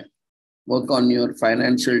piggy bank. Work on your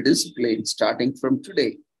financial discipline starting from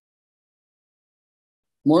today.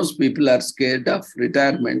 Most people are scared of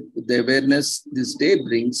retirement. With the awareness this day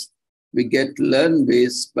brings, we get learn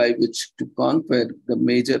ways by which to conquer the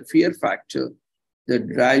major fear factor that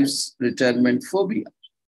drives retirement phobia.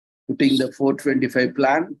 Putting the 425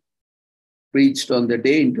 plan preached on the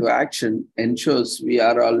day into action ensures we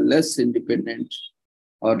are all less dependent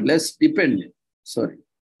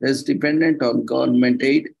on government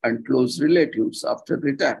aid and close relatives after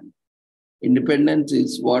retirement. Independence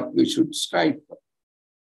is what we should strive for.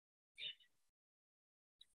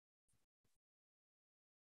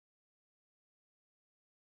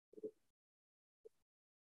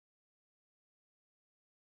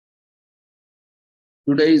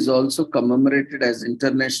 Today is also commemorated as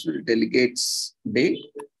International Delegates Day.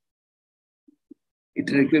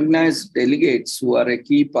 It recognizes delegates who are a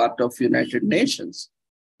key part of United Nations.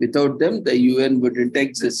 Without them, the UN wouldn't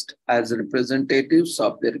exist. As representatives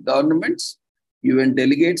of their governments, UN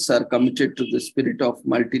delegates are committed to the spirit of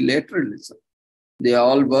multilateralism. They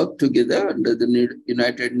all work together under the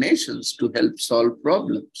United Nations to help solve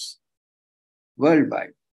problems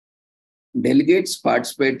worldwide. Delegates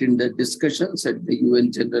participate in the discussions at the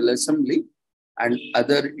UN General Assembly and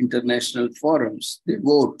other international forums. They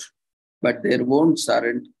vote, but their votes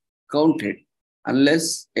aren't counted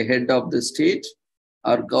unless a head of the state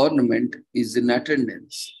or government is in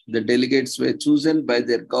attendance. The delegates were chosen by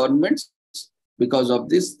their governments. Because of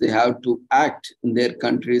this, they have to act in their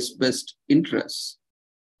country's best interests.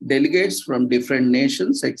 Delegates from different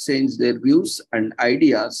nations exchange their views and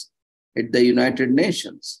ideas at the United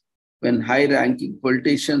Nations. When high-ranking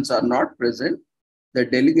politicians are not present, the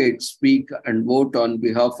delegates speak and vote on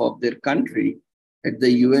behalf of their country at the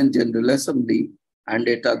UN General Assembly and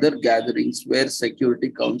at other gatherings where Security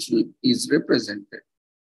Council is represented.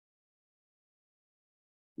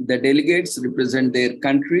 The delegates represent their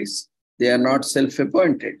countries. They are not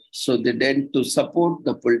self-appointed, so they tend to support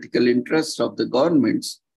the political interests of the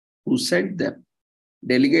governments who sent them.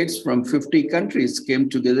 Delegates from 50 countries came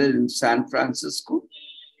together in San Francisco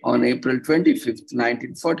on April 25th,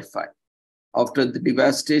 1945. After the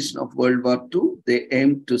devastation of World War II, they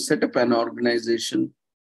aimed to set up an organization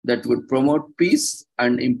that would promote peace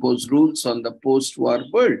and impose rules on the post-war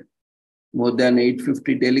world. More than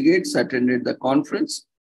 850 delegates attended the conference,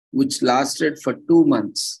 which lasted for 2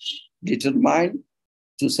 months, determined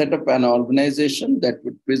to set up an organization that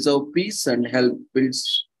would preserve peace and help build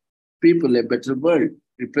people a better world.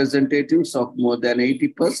 Representatives of more than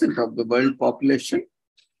 80% of the world population,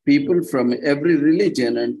 people from every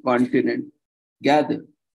religion and continent, gathered.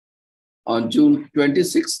 On June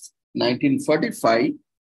 26, 1945,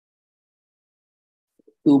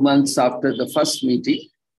 2 months after the first meeting,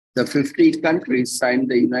 the 50 countries signed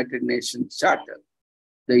the United Nations Charter.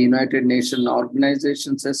 The United Nations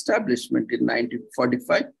Organization's establishment in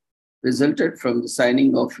 1945 resulted from the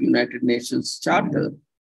signing of United Nations Charter,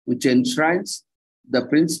 which enshrines the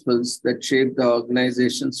principles that shape the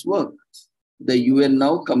organization's work. The UN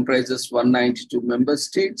now comprises 192 member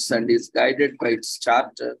states and is guided by its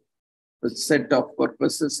charter, a set of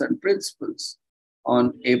purposes and principles.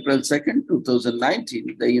 On April 2nd,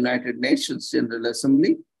 2019, the United Nations General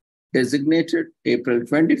Assembly designated April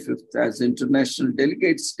 25th as International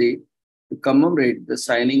Delegates Day to commemorate the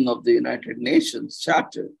signing of the United Nations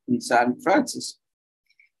Charter in San Francisco.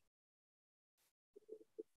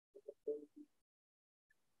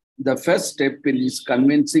 The first step is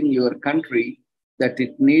convincing your country that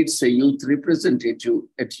it needs a youth representative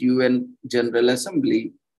at UN General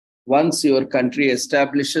Assembly. Once your country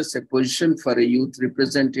establishes a position for a youth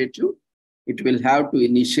representative, it will have to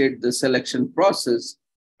initiate the selection process,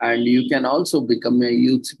 and you can also become a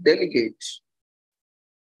youth delegate.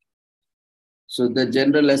 So the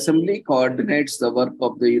General Assembly coordinates the work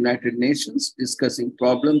of the United Nations, discussing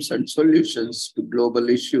problems and solutions to global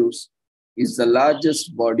issues, is the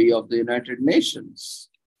largest body of the United Nations.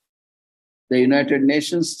 The United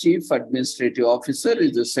Nations Chief Administrative Officer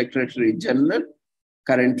is the Secretary General,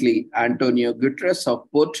 currently Antonio Guterres of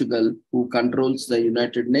Portugal, who controls the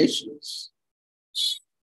United Nations.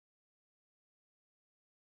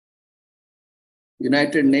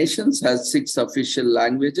 United Nations has 6 official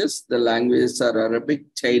languages. The languages are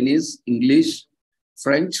Arabic, Chinese, English,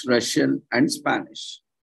 French, Russian, and Spanish.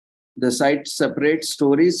 The site separates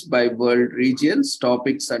stories by world regions,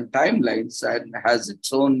 topics, and timelines and has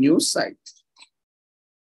its own news site.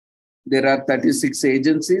 There are 36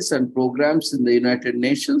 agencies and programs in the United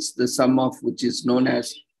Nations, the sum of which is known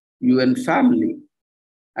as UN Family,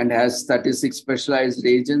 and has 36 specialized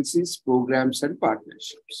agencies, programs, and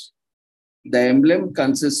partnerships. The emblem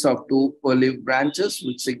consists of 2 olive branches,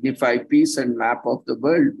 which signify peace, and map of the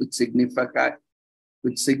world, which signifies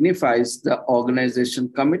the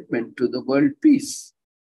organization commitment to the world peace.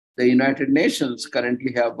 The United Nations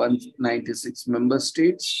currently have 196 member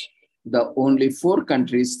states. The only 4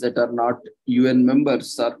 countries that are not UN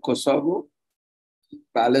members are Kosovo,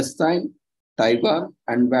 Palestine, Taiwan,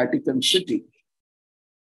 and Vatican City.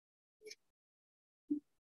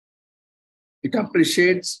 It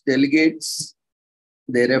appreciates delegates,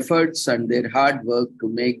 their efforts, and their hard work to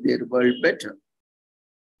make their world better.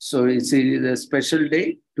 So it is a special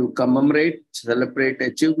day to commemorate, celebrate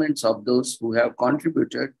achievements of those who have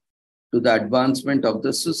contributed to the advancement of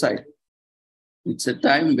the society. It's a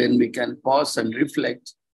time when we can pause and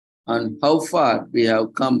reflect on how far we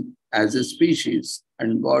have come as a species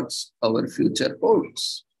and what our future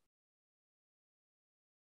holds.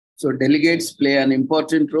 So delegates play an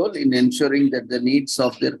important role in ensuring that the needs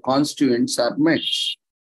of their constituents are met.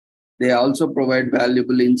 They also provide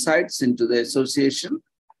valuable insights into the association,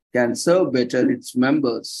 can serve better its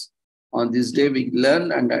members. On this day, we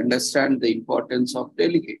learn and understand the importance of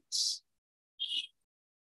delegates.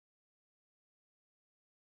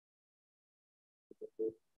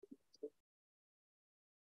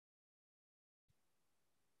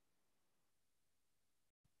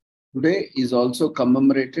 Today is also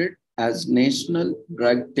commemorated as National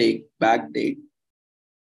Drug Take Back Day,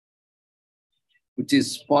 which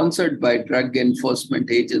is sponsored by Drug Enforcement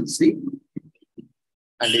Agency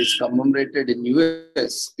and is commemorated in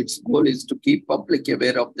US. Its goal is to keep public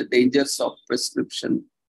aware of the dangers of prescription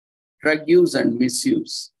drug use and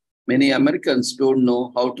misuse. Many Americans don't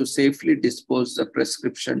know how to safely dispose of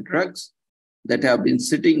prescription drugs that have been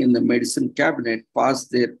sitting in the medicine cabinet past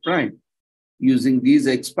their prime. Using these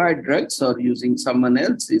expired drugs or using someone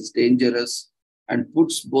else is dangerous and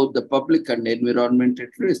puts both the public and environment at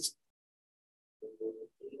risk.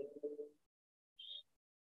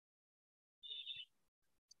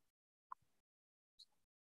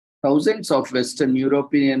 Thousands of Western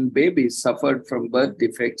European babies suffered from birth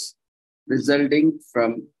defects resulting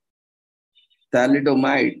from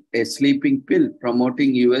thalidomide, a sleeping pill,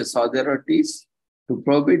 promoting US authorities to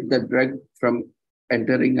prohibit the drug from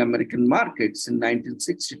entering American markets in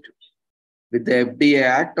 1962. With the FDA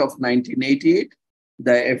Act of 1988,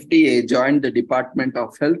 the FDA joined the Department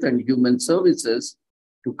of Health and Human Services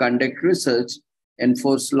to conduct research,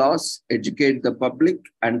 enforce laws, educate the public,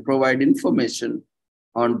 and provide information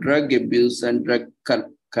on drug abuse and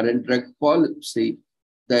current drug policy,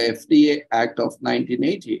 the FDA Act of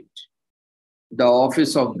 1988. The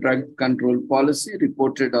Office of Drug Control Policy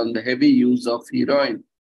reported on the heavy use of heroin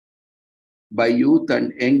by youth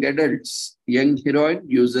and young adults. Young heroin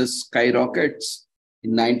uses skyrockets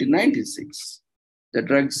in 1996. The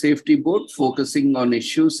Drug Safety Board, focusing on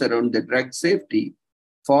issues around the drug safety,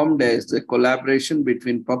 formed as a collaboration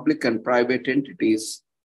between public and private entities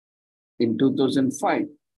in 2005.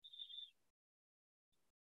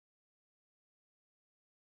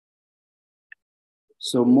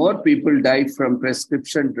 So more people die from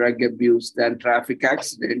prescription drug abuse than traffic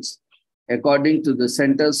accidents, according to the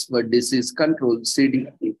Centers for Disease Control,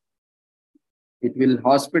 CDC. It will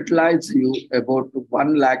hospitalize you. About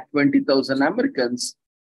 120,000 Americans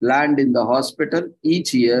land in the hospital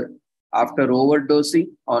each year after overdosing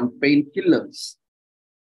on painkillers.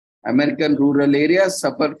 American rural areas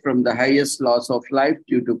suffer from the highest loss of life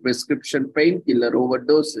due to prescription painkiller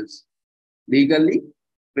overdoses. Legally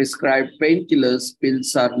prescribed painkillers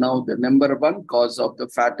pills are now the #1 cause of the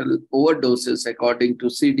fatal overdoses, according to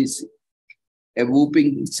CDC. A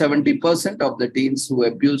whooping 70% of the teens who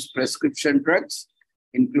abuse prescription drugs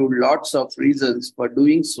include lots of reasons for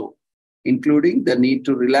doing so, including the need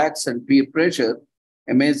to relax and peer pressure.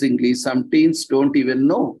 Amazingly, some teens don't even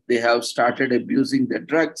know they have started abusing the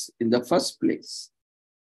drugs in the first place.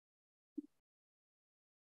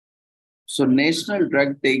 So National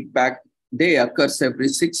Drug Take Back Day occurs every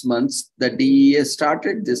 6 months. The DEA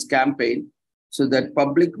started this campaign so that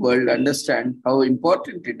public world understand how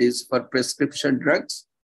important it is for prescription drugs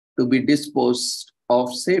to be disposed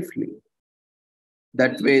of safely.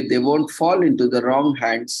 That way they won't fall into the wrong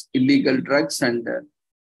hands. Illegal drugs and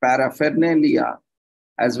paraphernalia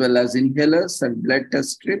as well as inhalers and blood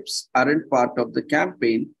test strips aren't part of the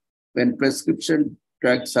campaign. When prescription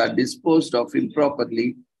drugs are disposed of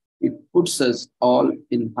improperly, it puts us all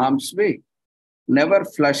in harm's way. Never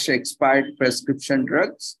flush expired prescription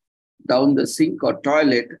drugs down the sink or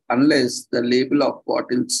toilet unless the label of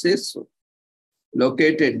bottle says so.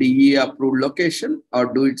 Locate a DEA-approved location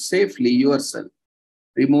or do it safely yourself.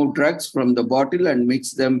 Remove drugs from the bottle and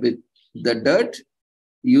mix them with the dirt,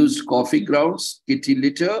 used coffee grounds, kitty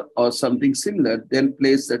litter, or something similar. Then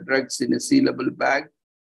place the drugs in a sealable bag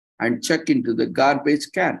and chuck into the garbage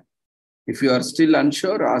can. If you are still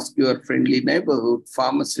unsure, ask your friendly neighborhood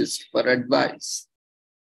pharmacist for advice.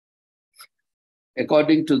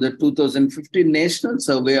 According to the 2015 National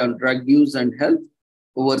Survey on Drug Use and Health,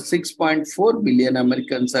 over 6.4 billion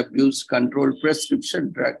Americans abused controlled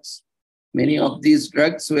prescription drugs. Many of these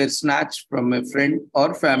drugs were snatched from a friend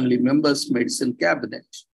or family member's medicine cabinet.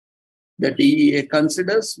 The DEA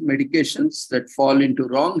considers medications that fall into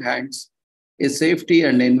wrong hands a safety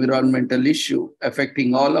and environmental issue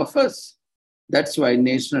affecting all of us. That's why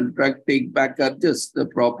National Drug Take Back urges the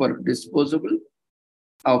proper disposal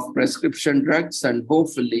of prescription drugs and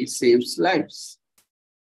hopefully saves lives.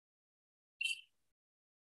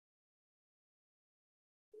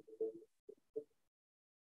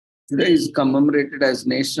 Today is commemorated as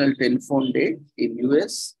National Telephone Day in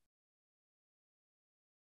US.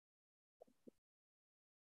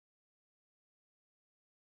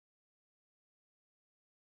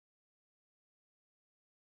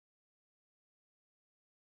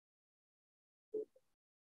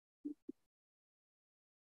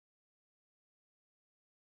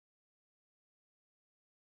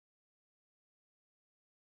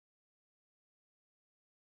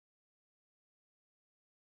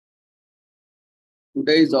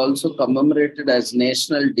 Today is also commemorated as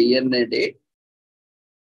National DNA Day.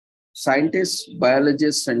 Scientists,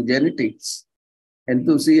 biologists, and genetics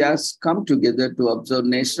enthusiasts come together to observe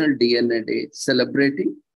National DNA Day,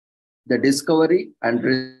 celebrating the discovery and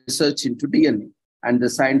research into DNA and the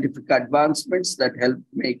scientific advancements that help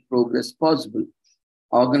make progress possible.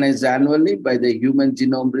 Organized annually by the Human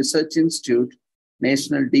Genome Research Institute,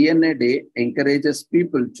 National DNA Day encourages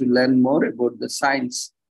people to learn more about the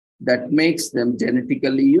science that makes them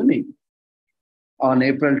genetically unique. On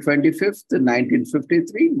April 25th,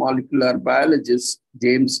 1953, molecular biologist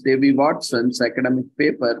James Davy Watson's academic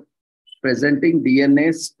paper presenting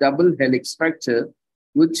DNA's double helix structure,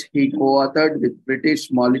 which he co-authored with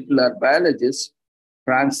British molecular biologists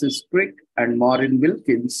Francis Crick and Maureen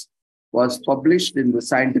Wilkins, was published in the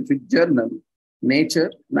scientific journal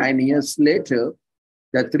Nature. 9 years later,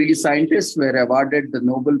 the three scientists were awarded the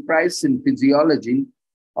Nobel Prize in Physiology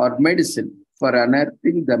or Medicine for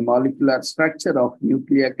unearthing the molecular structure of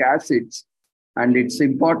nucleic acids and its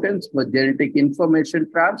importance for genetic information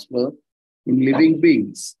transfer in living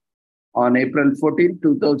beings. On April 14,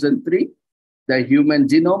 2003, the Human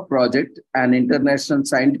Genome Project, an international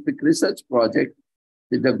scientific research project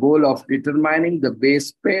with the goal of determining the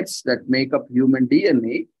base pairs that make up human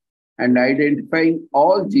DNA and identifying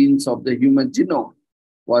all genes of the human genome,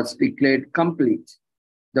 was declared complete.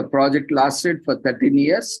 The project lasted for 13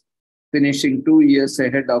 years, finishing 2 years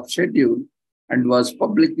ahead of schedule, and was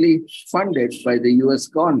publicly funded by the US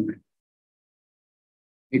government.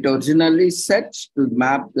 It originally set to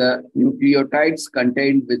map the nucleotides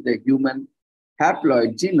contained with the human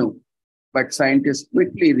haploid genome, but scientists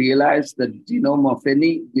quickly realized that the genome of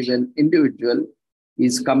any given individual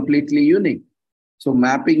is completely unique. So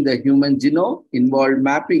mapping the human genome involved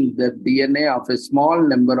mapping the DNA of a small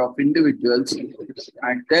number of individuals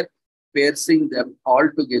and then pairing them all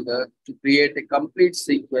together to create a complete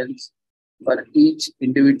sequence for each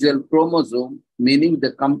individual chromosome, meaning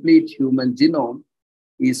the complete human genome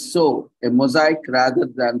is so a mosaic rather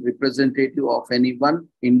than representative of any one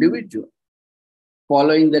individual.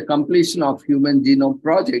 Following the completion of Human Genome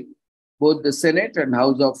Project, both the Senate and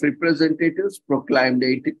House of Representatives proclaimed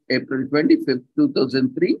April 25,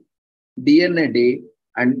 2003, DNA Day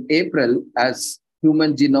and April as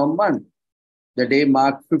Human Genome Month. The day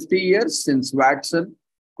marked 50 years since Watson,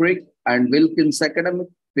 Crick, and Wilkins' academic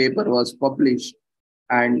paper was published,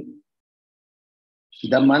 and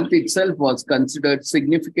the month itself was considered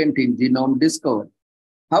significant in genome discovery.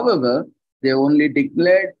 However, they only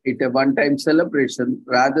declared it a one-time celebration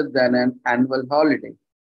rather than an annual holiday.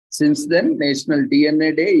 Since then, National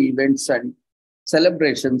DNA Day events and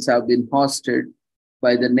celebrations have been hosted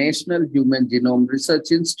by the National Human Genome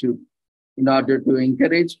Research Institute in order to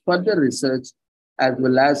encourage further research as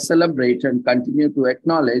well as celebrate and continue to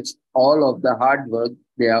acknowledge all of the hard work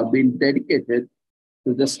they have been dedicated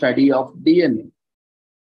to the study of DNA.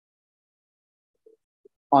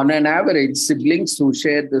 On an average, siblings who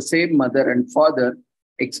share the same mother and father,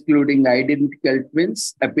 excluding identical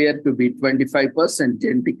twins, appear to be 25%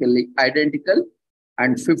 genetically identical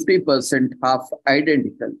and 50% half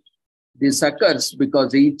identical. This occurs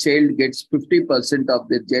because each child gets 50% of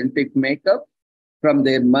their genetic makeup from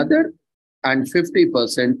their mother and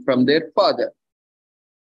 50% from their father,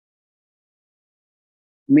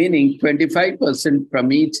 meaning 25%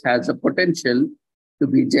 from each has a potential to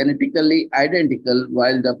be genetically identical,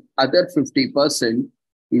 while the other 50%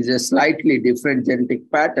 is a slightly different genetic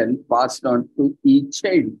pattern passed on to each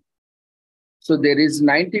child. So there is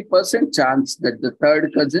 90% chance that the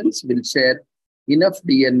third cousins will share enough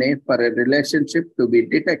DNA for a relationship to be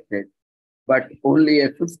detected, but only a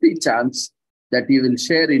 50 chance that you will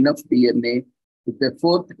share enough DNA with the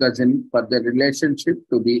fourth cousin for the relationship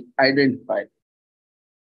to be identified.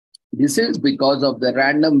 This is because of the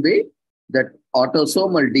random way that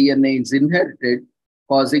autosomal DNA is inherited,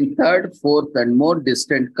 causing third, fourth, and more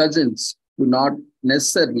distant cousins to not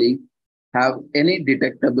necessarily have any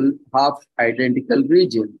detectable half-identical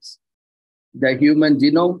regions. The Human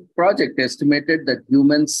Genome Project estimated that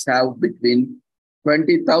humans have between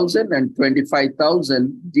 20,000 and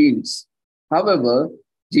 25,000 genes. However,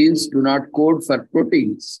 genes do not code for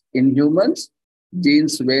proteins. In humans,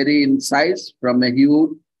 genes vary in size from a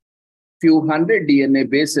few hundred DNA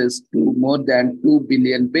bases to more than 2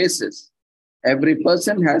 billion bases. Every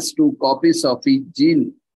person has 2 copies of each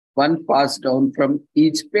gene, one passed down from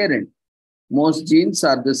each parent. Most genes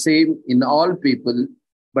are the same in all people,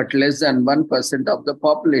 but less than 1% of the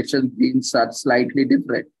population genes are slightly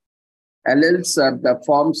different. Alleles are the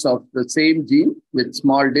forms of the same gene with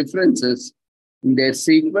small differences in their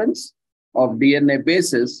sequence of DNA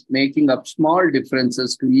bases, making up small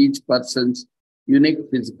differences to each person's unique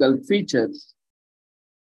physical features.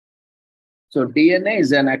 So DNA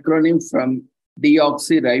is an acronym from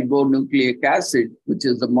deoxyribonucleic acid, which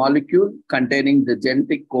is the molecule containing the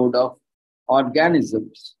genetic code of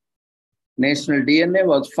organisms. National DNA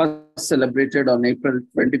was first celebrated on April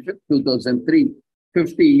 25, 2003,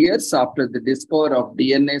 50 years after the discovery of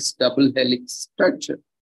DNA's double helix structure.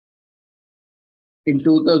 In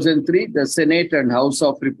 2003, the Senate and House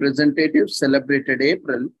of Representatives celebrated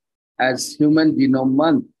April as Human Genome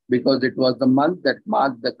Month because it was the month that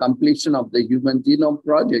marked the completion of the Human Genome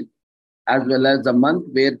Project, as well as the month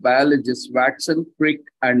where biologists Watson, Crick,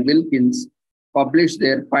 and Wilkins published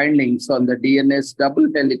their findings on the DNA's double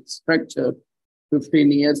helix structure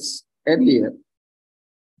 15 years earlier.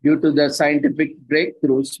 Due to the scientific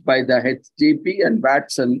breakthroughs by the HGP and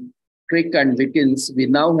Watson, Crick, and Wilkins, we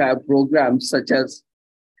now have programs such as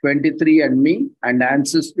 23andMe and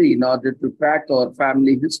Ancestry in order to track our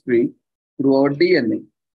family history through our DNA.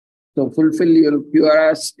 So fulfill your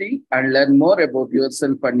curiosity and learn more about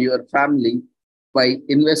yourself and your family by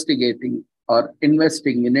investigating or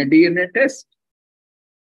investing in a DNA test.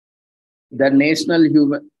 The National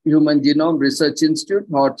Human Genome Research Institute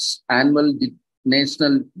hosts annual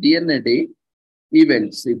National DNA Day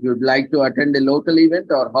events. If you'd like to attend a local event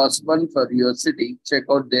or host one for your city, check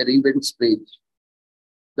out their events page.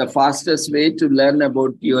 The fastest way to learn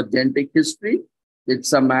about your genetic history with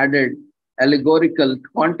some added allegorical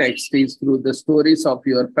context is through the stories of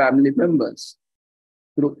your family members.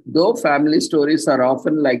 Though family stories are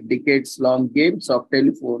often like decades-long games of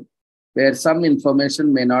telephone, where some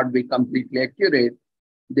information may not be completely accurate,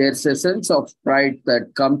 there's a sense of pride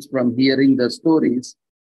that comes from hearing the stories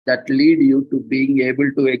that lead you to being able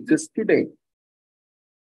to exist today.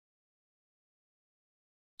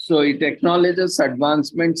 So it acknowledges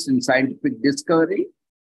advancements in scientific discovery.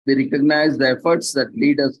 We recognize the efforts that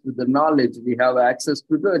lead us to the knowledge we have access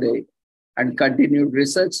to today and continued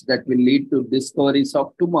research that will lead to discoveries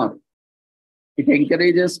of tomorrow. It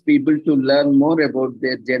encourages people to learn more about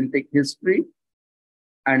their genetic history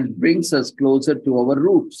and brings us closer to our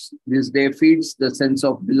roots. This day feeds the sense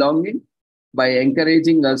of belonging by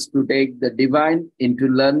encouraging us to take the divine into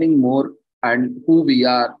learning more and who we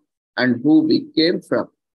are and who we came from.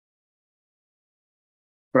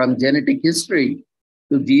 From genetic history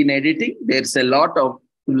to gene editing, there's a lot to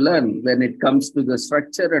learn when it comes to the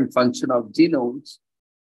structure and function of genomes.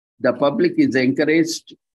 The public is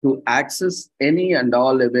encouraged to access any and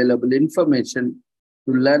all available information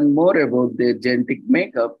to learn more about their genetic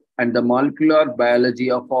makeup and the molecular biology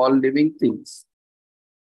of all living things.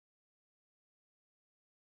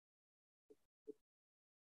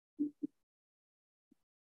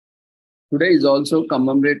 Today is also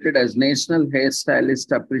commemorated as National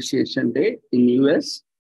Hairstylist Appreciation Day in US.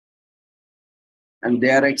 And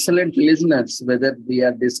they are excellent listeners, whether we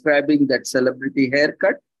are describing that celebrity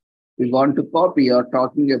haircut we want to copy or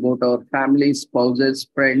talking about our family, spouses,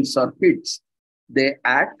 friends, or kids. They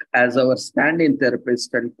act as our stand-in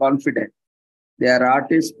therapist and confidant. They are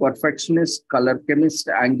artists, perfectionists, color chemists,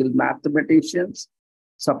 angle mathematicians,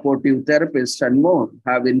 supportive therapists, and more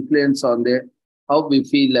have influence on how we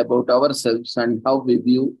feel about ourselves and how we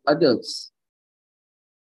view others.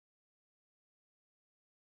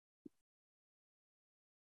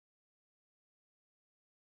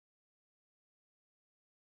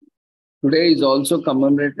 Today is also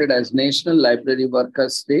commemorated as National Library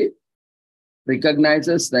Workers' Day,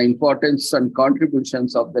 recognizes the importance and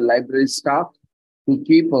contributions of the library staff to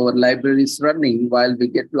keep our libraries running while we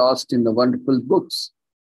get lost in the wonderful books.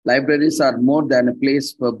 Libraries are more than a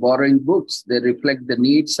place for borrowing books. They reflect the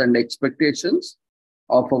needs and expectations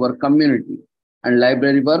of our community. And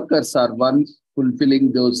library workers are ones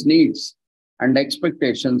fulfilling those needs and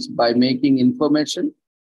expectations by making information,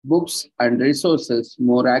 books, and resources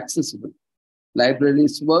more accessible.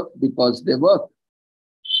 Libraries work because they work.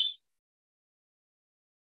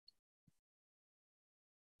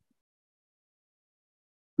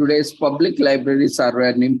 Today's public libraries are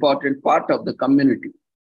an important part of the community.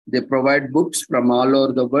 They provide books from all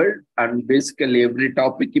over the world and basically every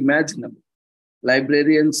topic imaginable.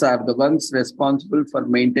 Librarians are the ones responsible for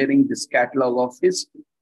maintaining this catalog of history.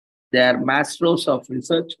 They are masters of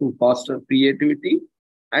research who foster creativity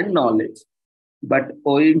and knowledge. But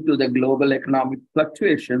owing to the global economic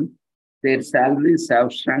fluctuation, their salaries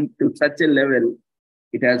have shrunk to such a level,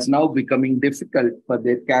 it has now becoming difficult for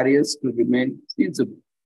their careers to remain feasible.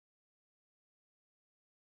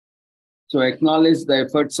 So acknowledge the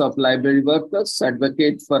efforts of library workers,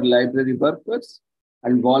 advocate for library workers,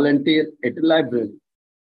 and volunteer at a library.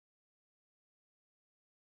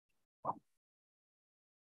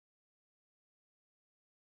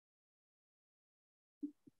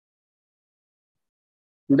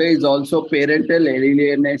 Today is also Parental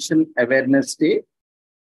Alienation Awareness Day.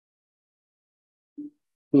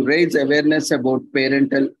 To raise awareness about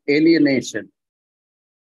parental alienation.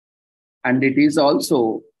 And it is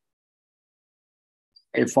also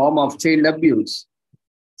a form of child abuse,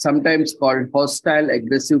 sometimes called hostile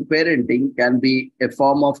aggressive parenting, can be a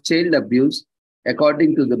form of child abuse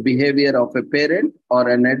according to the behavior of a parent or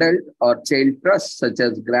an adult or child trust, such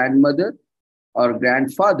as grandmother or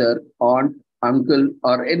grandfather, aunt, uncle,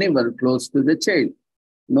 or anyone close to the child,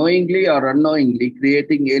 knowingly or unknowingly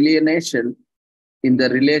creating alienation in the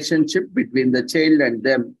relationship between the child and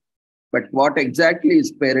them. But what exactly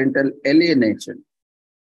is parental alienation?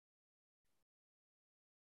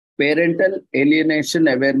 Parental Alienation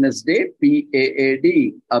Awareness Day,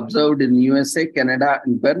 PAAD, observed in USA, Canada,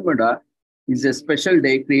 and Bermuda, is a special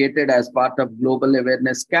day created as part of global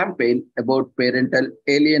awareness campaign about parental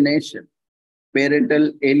alienation.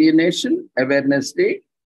 Parental Alienation Awareness Day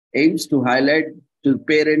aims to highlight to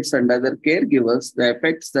parents and other caregivers the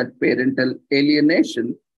effects that parental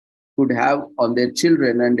alienation could have on their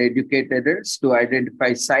children and educate adults to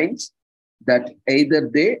identify signs that either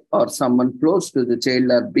they or someone close to the child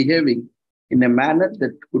are behaving in a manner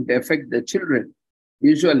that could affect the children.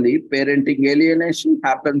 Usually, parenting alienation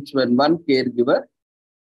happens when one caregiver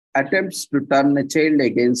attempts to turn a child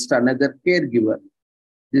against another caregiver.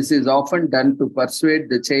 This is often done to persuade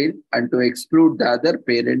the child and to exclude the other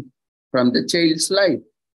parent from the child's life.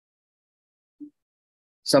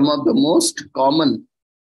 Some of the most common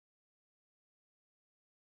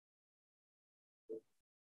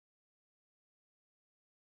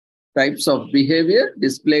types of behavior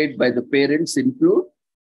displayed by the parents include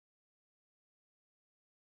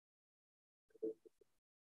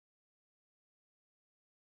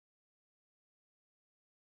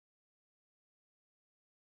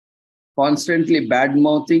constantly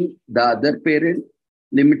bad-mouthing the other parent,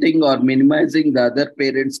 limiting or minimizing the other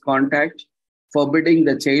parent's contact, forbidding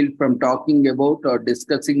the child from talking about or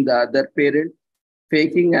discussing the other parent,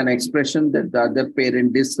 faking an expression that the other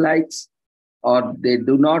parent dislikes, or they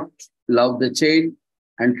do not love the child,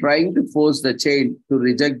 and trying to force the child to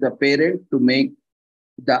reject the parent to make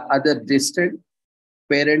the other distant.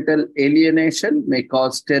 Parental alienation may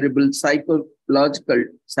cause terrible psychological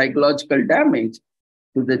damage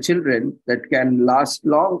to the children that can last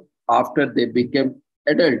long after they become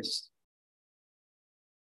adults.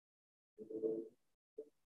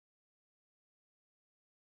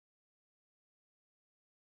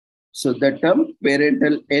 So the term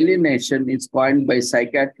parental alienation is coined by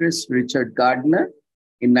psychiatrist Richard Gardner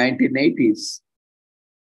in 1980s.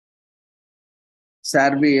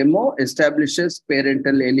 Sarvemo establishes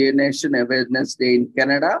Parental Alienation Awareness Day in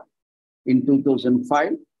Canada in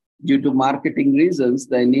 2005. Due to marketing reasons,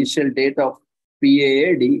 the initial date of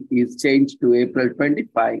PAAD is changed to April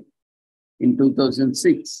 25 in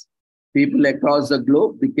 2006. People across the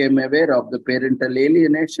globe became aware of the parental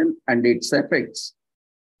alienation and its effects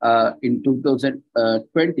in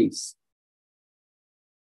 2020s.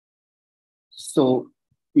 So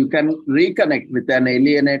you can reconnect with an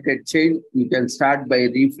alienated child. You can start by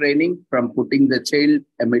refraining from putting the child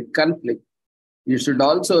amid conflict. You should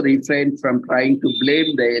also refrain from trying to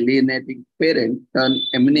blame the alienating parent, turn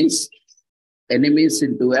enemies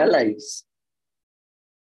into allies.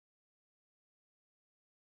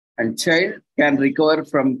 And child can recover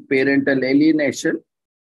from parental alienation.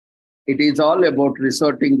 It is all about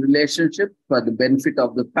resorting relationship for the benefit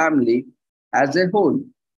of the family as a whole.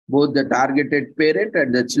 Both the targeted parent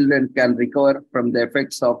and the children can recover from the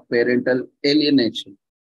effects of parental alienation.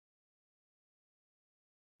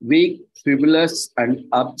 Weak, frivolous, and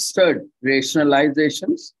absurd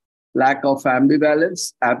rationalizations, lack of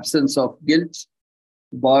ambivalence, absence of guilt,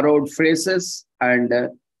 borrowed phrases, and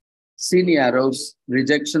scenarios,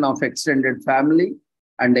 rejection of extended family,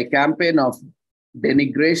 and a campaign of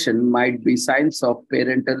denigration might be signs of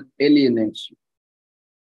parental alienation.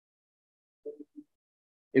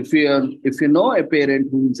 If you know a parent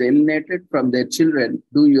who is alienated from their children,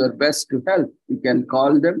 do your best to help. You can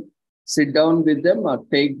call them, sit down with them, or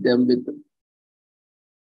take them with them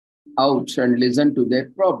out and listen to their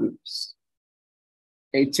problems.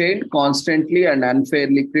 A child constantly and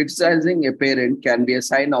unfairly criticizing a parent can be a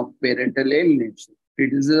sign of parental alienation.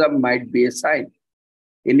 Criticism might be a sign.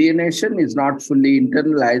 Alienation is not fully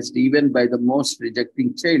internalized even by the most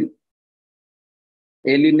rejecting child.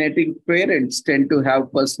 Alienating parents tend to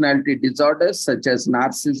have personality disorders such as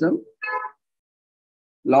narcissism.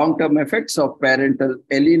 Long-term effects of parental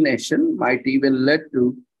alienation might even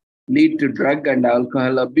lead to drug and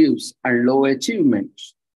alcohol abuse and low achievement,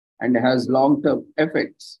 and has long-term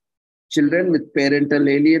effects. Children with parental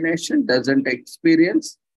alienation don't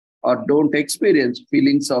experience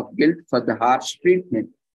feelings of guilt for the harsh treatment.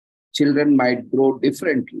 Children might grow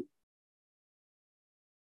differently.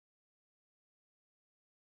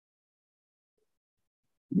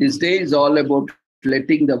 This day is all about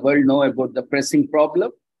letting the world know about the pressing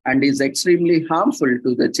problem and is extremely harmful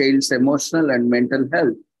to the child's emotional and mental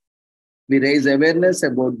health. We raise awareness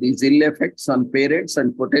about these ill effects on parents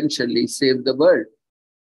and potentially save the world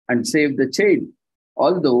and save the child.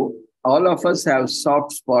 Although all of us have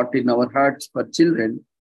soft spot in our hearts for children,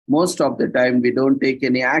 most of the time we don't take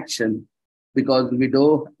any action because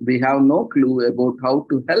we have no clue about how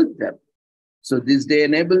to help them. So this day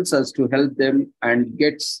enables us to help them and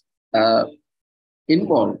gets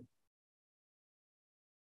involved.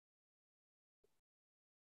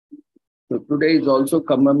 So today is also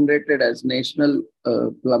commemorated as National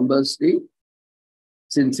Plumbers Day.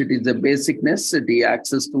 Since it is a basic necessity,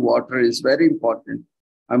 access to water is very important.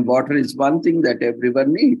 And water is one thing that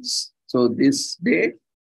everyone needs. So this day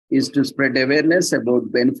is to spread awareness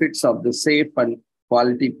about benefits of the safe and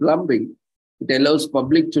quality plumbing. It allows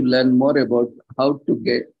public to learn more about how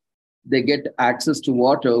they get access to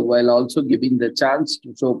water while also giving the chance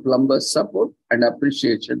to show plumbers support and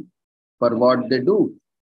appreciation for what they do.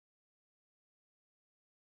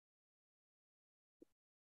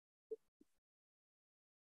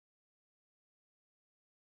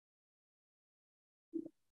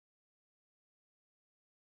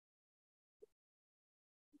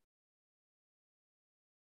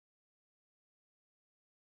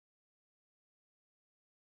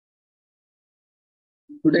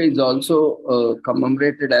 Today is also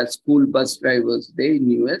commemorated as School Bus Drivers Day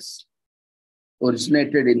in US.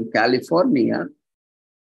 Originated in California,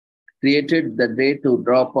 created the day to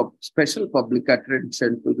draw up special public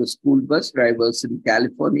attention to the school bus drivers in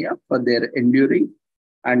California for their enduring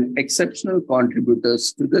and exceptional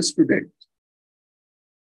contributors to the students.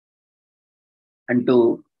 And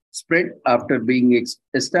to spread after being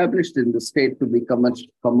established in the state to become a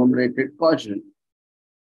commemorated caution.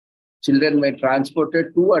 Children were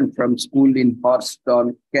transported to and from school in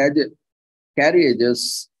horse-drawn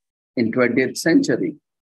carriages in 20th century.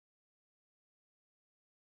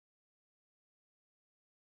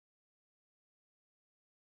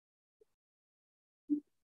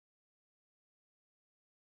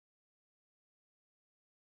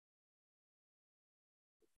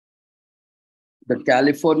 The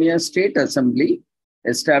California State Assembly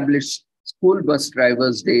established School Bus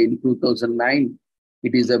Drivers Day in 2009.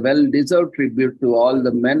 It is a well-deserved tribute to all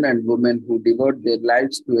the men and women who devote their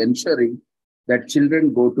lives to ensuring that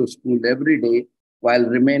children go to school every day while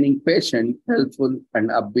remaining patient, helpful, and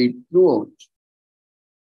upbeat throughout.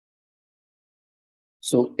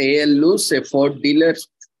 So A.L. Luce, a Ford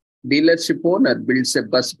dealership owner, builds a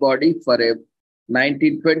bus body for a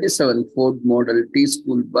 1927 Ford Model T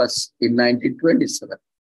school bus in 1927.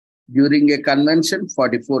 During a convention,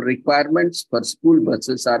 44 requirements for school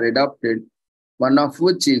buses are adopted, one of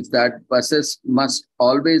which is that buses must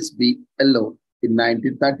always be yellow in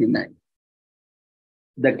 1939.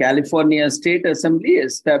 The California State Assembly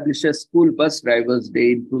establishes School Bus Drivers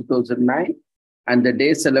Day in 2009, and the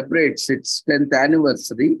day celebrates its 10th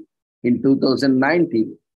anniversary in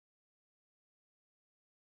 2019.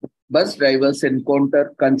 Bus drivers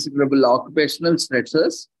encounter considerable occupational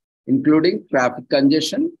stressors, including traffic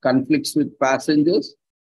congestion, conflicts with passengers,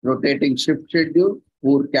 rotating shift schedule,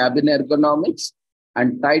 poor cabin ergonomics,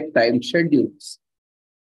 and tight time schedules.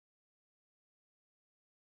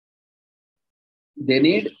 They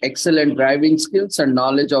need excellent driving skills and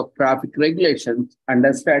knowledge of traffic regulations.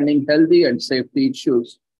 Understanding healthy and safety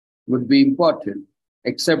issues would be important.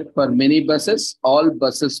 Except for minibuses, all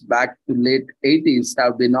buses back to late 80s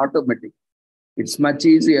have been automatic. It's much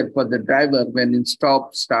easier for the driver when in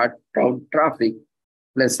stop-start traffic,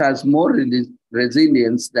 plus has more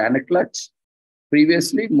resilience than a clutch.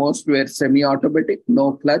 Previously, most were semi-automatic,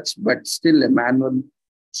 no clutch, but still a manual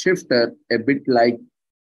shifter, a bit like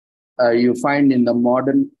you find in the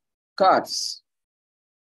modern cars.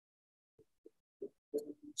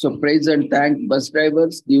 So praise and thank bus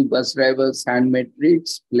drivers, give bus drivers handmade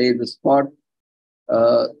treats, play the spot,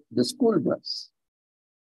 the school bus.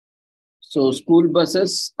 So school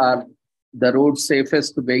buses are the road's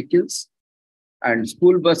safest vehicles, and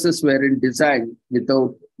school buses were designed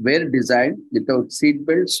without seat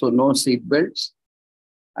belts, so no seat belts.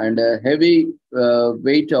 And a heavy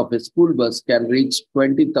weight of a school bus can reach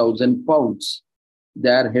 20,000 pounds. They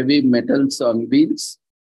are heavy metals on wheels.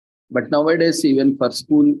 But nowadays, even for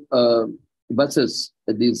school buses,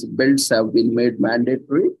 these belts have been made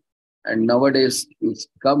mandatory. And nowadays, it's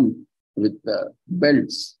come with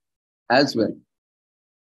belts as well.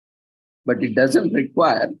 But it doesn't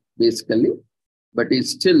require, basically, but it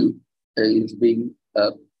still is being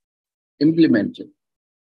implemented.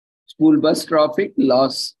 School bus traffic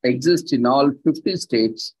laws exist in all 50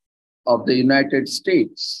 states of the United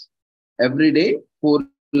States. Every day,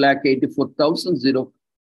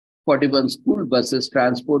 484,041 school buses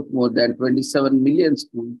transport more than 27 million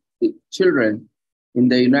school children in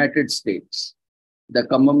the United States. The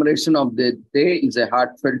commemoration of the day is a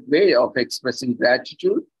heartfelt way of expressing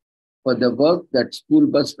gratitude for the work that school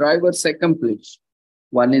bus drivers accomplish.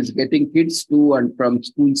 One is getting kids to and from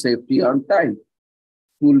school safely on time.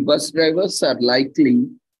 School bus drivers are likely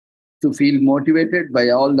to feel motivated by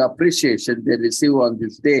all the appreciation they receive on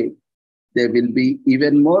this day. They will be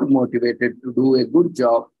even more motivated to do a good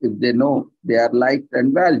job if they know they are liked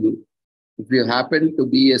and valued. If you happen to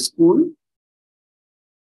be a school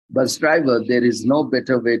bus driver, there is no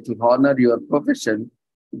better way to honor your profession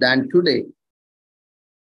than today.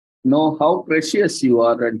 Know how precious you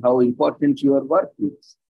are and how important your work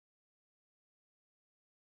is.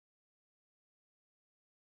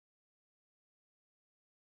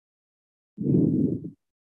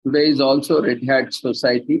 Today is also Red Hat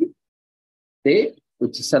Society Day,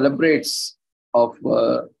 which celebrates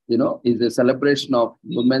is a celebration of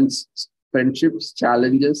women's friendships,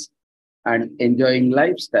 challenges, and enjoying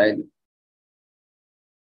lifestyle.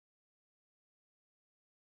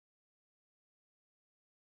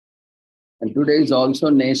 And today is also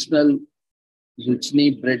National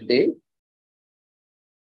Zucchini Bread Day,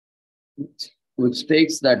 which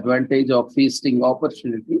takes the advantage of feasting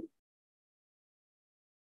opportunity.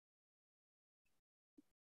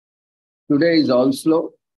 Today is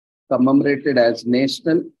also commemorated as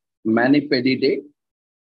National Mani-Pedi Day.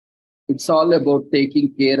 It's all about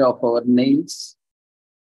taking care of our nails.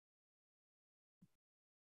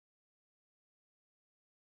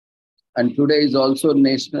 And today is also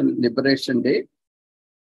National Liberation Day.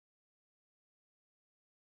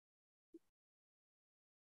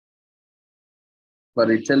 For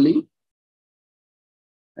Italy.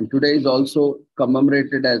 And today is also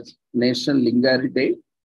commemorated as National Lingari Day,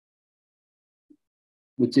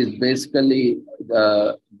 which is basically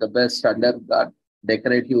the best under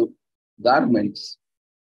decorative garments,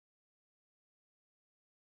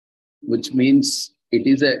 which means it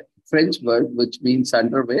is a French word which means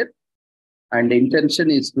underwear. And the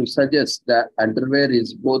intention is to suggest that underwear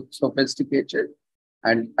is both sophisticated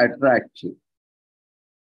and attractive.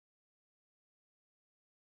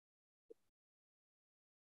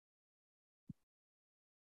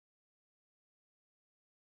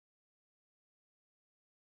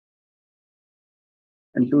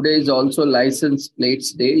 And today is also License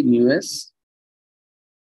Plates Day in US.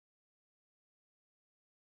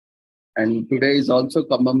 And today is also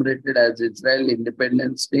commemorated as Israel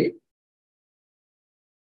Independence Day.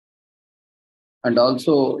 and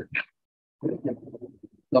also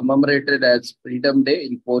commemorated as Freedom Day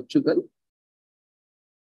in Portugal.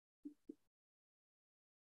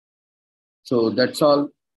 So that's all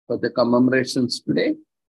for the commemorations today.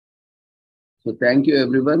 So thank you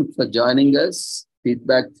everyone for joining us.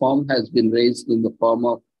 Feedback form has been raised in the form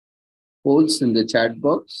of polls in the chat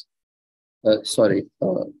box.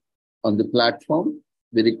 On the platform.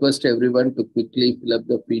 We request everyone to quickly fill up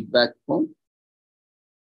the feedback form.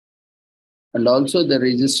 And also the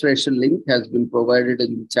registration link has been provided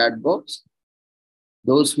in the chat box.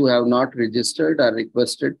 Those who have not registered are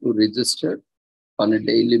requested to register on a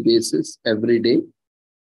daily basis, every day.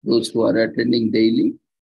 Those who are attending daily,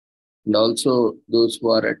 and also those who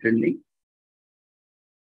are attending.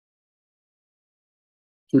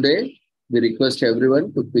 Today, we request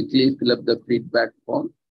everyone to quickly fill up the feedback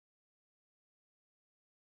form.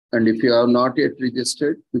 And if you have not yet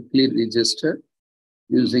registered, quickly register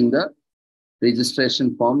using the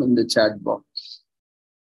registration form in the chat box.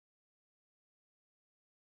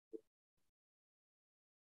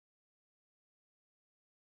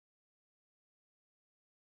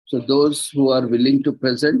 So those who are willing to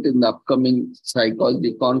present in the upcoming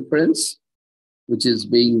psychology conference, which is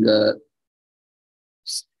being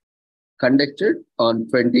conducted on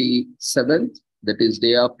 27th, that is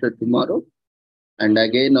day after tomorrow, and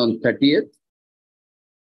again on 30th,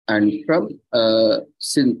 and from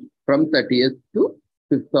 30th to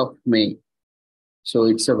 5th of May. So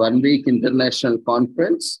it's a one-week international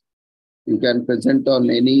conference. You can present on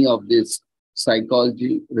any of these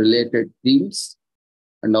psychology-related themes,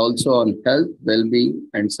 and also on health, well-being,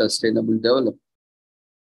 and sustainable development,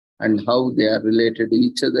 and how they are related to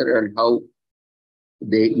each other and how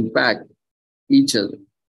they impact each other.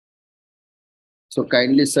 So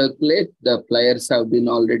kindly circulate. The flyers have been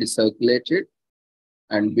already circulated.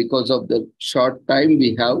 And because of the short time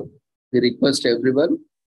we have, we request everyone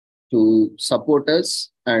to support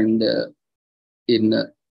us and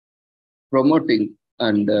in promoting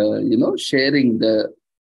and sharing the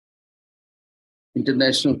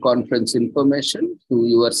international conference information to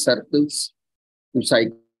your circles, to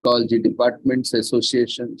psychology departments,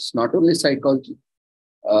 associations, not only psychology,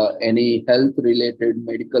 any health-related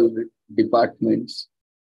medical departments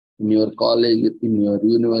in your college, in your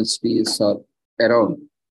universities, or around.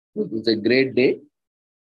 It is a great day.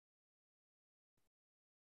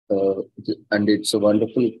 And it's a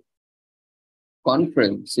wonderful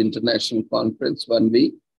conference, international conference, 1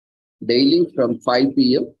 week. Daily from 5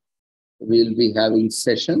 p.m., we'll be having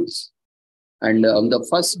sessions. And on the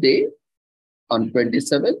first day, on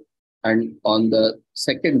 27th, and on the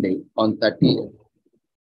second day, on 30th,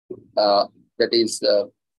 that is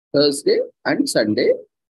Thursday and Sunday.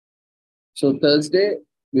 So Thursday,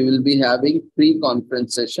 we will be having 3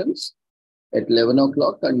 conference sessions at 11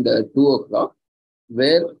 o'clock and 2 o'clock,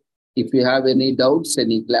 where if you have any doubts,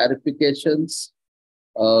 any clarifications,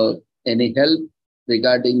 any help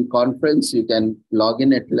regarding conference, you can log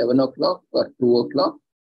in at 11 o'clock or 2 o'clock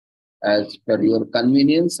as per your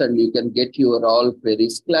convenience, and you can get your all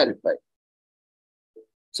queries clarified.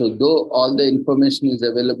 So though all the information is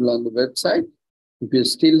available on the website, if you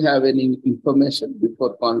still have any information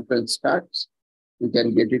before conference starts, you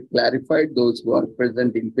can get it clarified. Those who are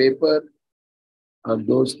present in paper or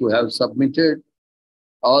those who have submitted,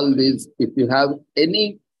 all these, if you have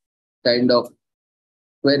any kind of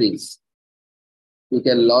queries, you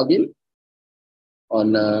can log in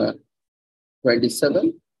on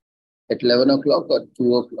 27 at 11 o'clock or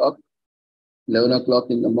 2 o'clock, 11 o'clock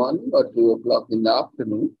in the morning or 2 o'clock in the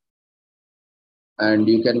afternoon. And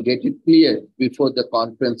you can get it cleared before the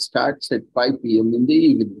conference starts at 5 p.m. in the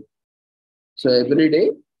evening. So every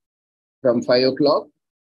day from 5 o'clock,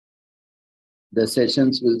 the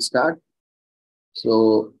sessions will start.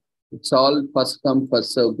 So it's all first come,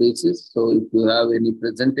 first serve basis. So if you have any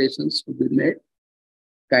presentations to be made,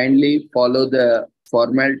 kindly follow the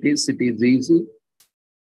formalities. It is easy.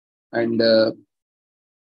 And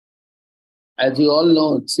as you all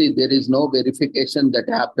know, see, there is no verification that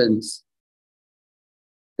happens.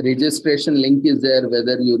 The registration link is there,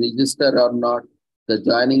 whether you register or not. The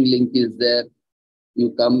joining link is there.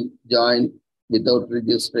 You come join without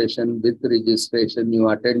registration, with registration, you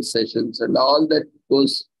attend sessions, and all that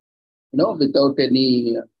goes, without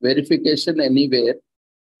any verification anywhere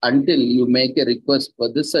until you make a request for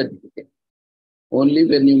the certificate. Only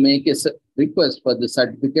when you make a request for the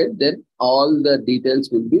certificate, then all the details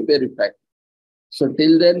will be verified. So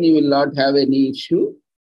till then, you will not have any issue,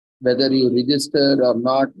 whether you register or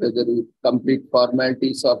not, whether you complete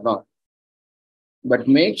formalities or not. But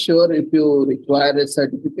make sure if you require a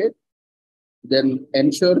certificate, then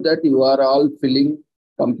ensure that you are all filling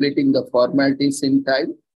completing the formalities in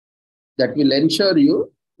time. That will ensure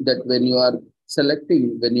you that when you are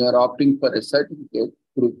opting for a certificate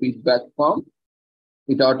through feedback form,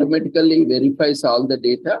 it automatically verifies all the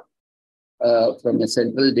data from a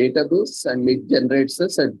central database and it generates a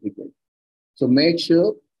certificate. So make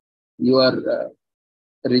sure you are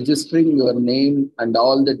registering your name and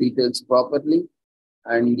all the details properly,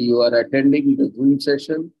 and you are attending the Zoom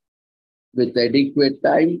session with adequate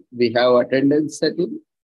time. We have attendance setting.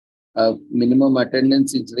 Minimum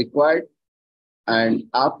attendance is required. And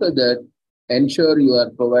after that, ensure you are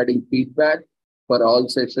providing feedback for all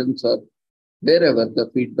sessions or wherever the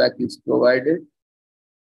feedback is provided.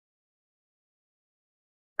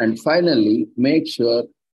 And finally, make sure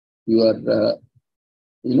your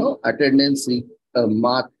attendance is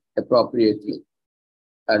marked appropriately.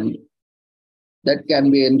 And that can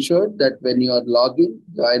be ensured that when you are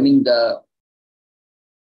joining the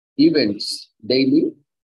events daily,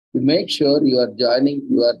 you make sure you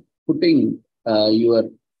are putting your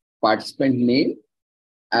participant name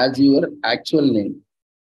as your actual name.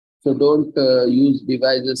 So don't use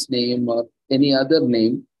device's name or any other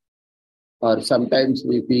name, or sometimes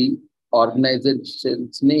maybe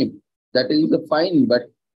organization's name. That is fine, but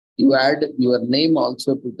you add your name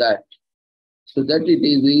also to that, so that it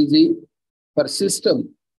is easy for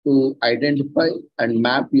system to identify and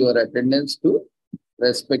map your attendance to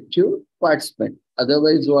respective participant.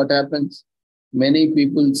 Otherwise, what happens? Many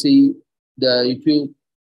people see if you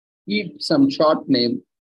keep some short name,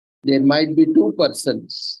 there might be two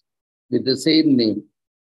persons with the same name.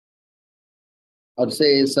 Or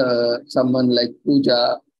say someone like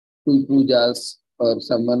Pooja, two Poojas, or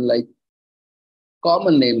someone like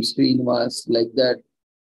common names, Srinivas, like that.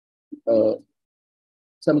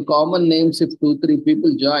 Some common names, if 2-3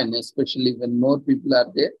 people join, especially when more people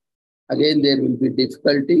are there, again, there will be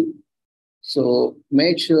difficulty. So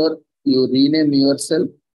make sure you rename yourself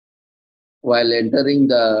while entering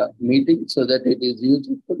the meeting so that it is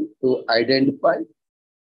useful to identify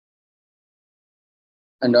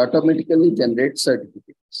and automatically generate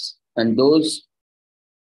certificates. And those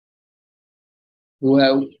who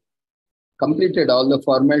have completed all the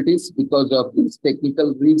formalities because of these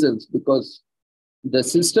technical reasons, because the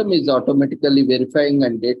system is automatically verifying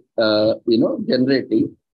and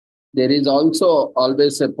generating, there is also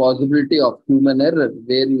always a possibility of human error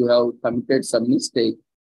where you have committed some mistake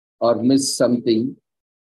or missed something.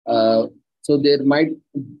 So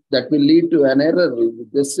that will lead to an error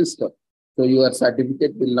with the system. So your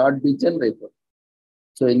certificate will not be generated.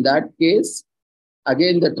 So in that case,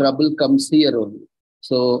 again, the trouble comes here only.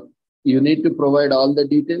 So you need to provide all the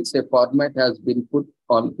details. A format has been put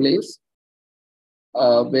on place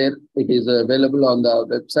where it is available on the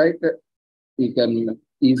website. You can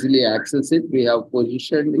easily access it. We have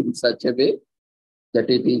positioned in such a way that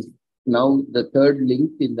it is now the third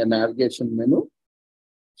link in the navigation menu.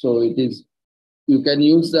 So you can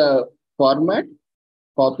use the format,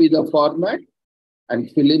 copy the format and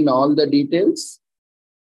fill in all the details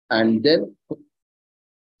and then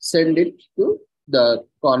send it to the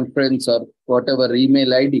conference or whatever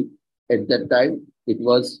email ID at that time it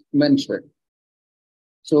was mentioned.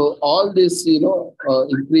 So all this,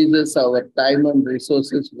 increases our time and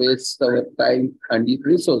resources, wastes our time and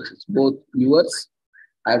resources, both yours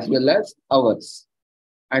as well as ours.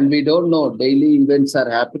 And we don't know daily events are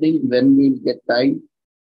happening when we'll get time,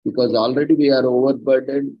 because already we are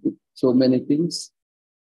overburdened with so many things.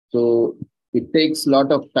 So it takes a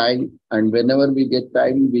lot of time, and whenever we get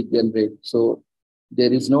time, we generate. So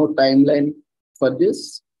there is no timeline for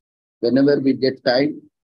this. Whenever we get time,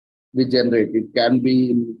 we generate. It can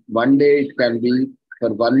be in one day, it can be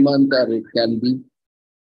for 1 month, or it can be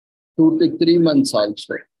 2 to 3 months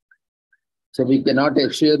also. So we cannot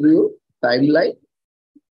assure you timeline.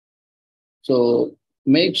 So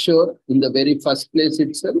make sure in the very first place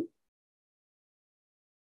itself,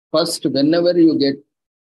 first, whenever you get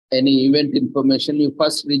any event information, you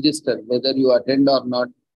first register whether you attend or not.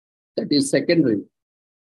 That is secondary.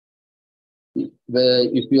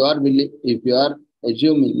 If you are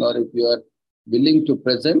assuming or if you are willing to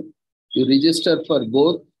present, you register for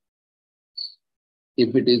both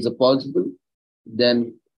if it is possible.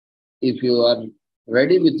 Then if you are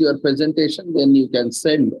ready with your presentation, then you can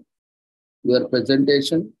send your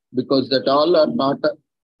presentation, because that all are not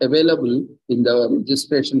available in the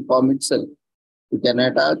registration form itself. You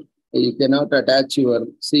cannot attach your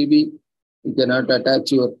CV, you cannot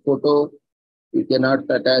attach your photo, you cannot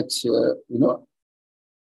attach your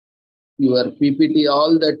PPT.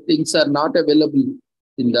 All that things are not available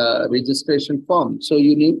in the registration form. So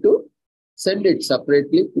you need to send it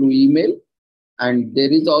separately through email, And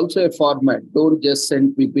there is also a format. Don't just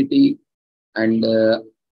send PPT and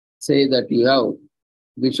say that you have.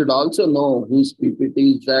 We should also know whose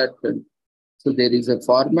PPT is that. And so there is a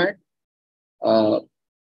format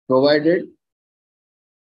provided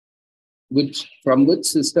from which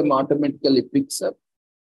system automatically picks up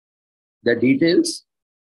the details.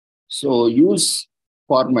 So use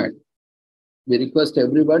format. We request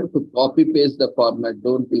everyone to copy paste the format.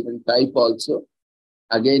 Don't even type also.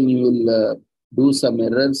 Again, you will do some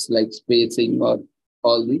errors like spacing or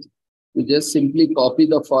all these. You just simply copy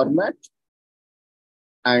the format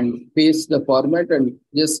and paste the format and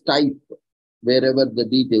just type wherever the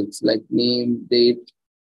details like name, date,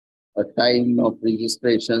 a time of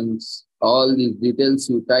registrations, all these details,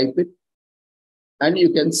 you type it and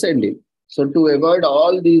you can send it. So to avoid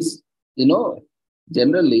all these,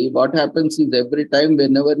 generally what happens is every time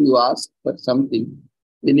whenever you ask for something,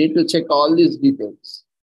 we need to check all these details.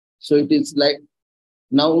 So it is like,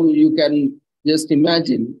 now you can just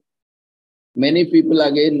imagine many people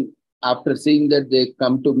again, after seeing that, they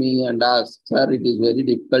come to me and ask, sir, it is very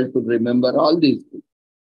difficult to remember all these things.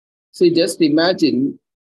 See, just imagine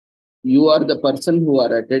you are the person who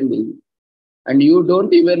are attending and you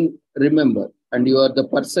don't even remember, and you are the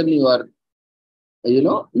person you are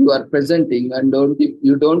presenting and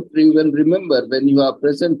you don't even remember when you are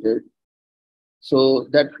presented. So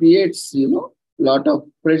that creates, lot of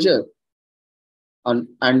pressure.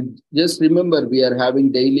 And just remember, we are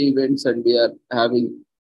having daily events and we are having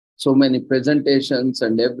so many presentations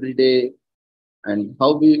and every day, and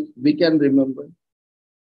how we can remember.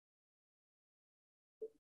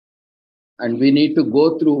 And we need to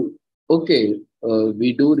go through, okay,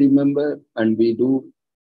 we do remember and we do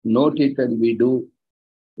note it and we do,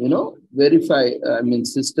 verify.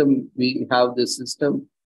 System, we have the system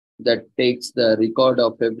that takes the record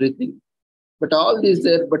of everything. But all is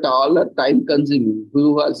there, but all are time consuming.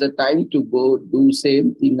 Who has the time to go do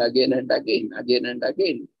same thing again and again, again and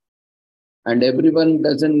again? And everyone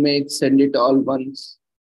doesn't send it all once.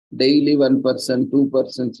 Daily 1%, 2%,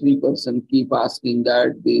 3% keep asking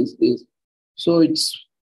that, this. So it's,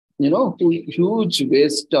 huge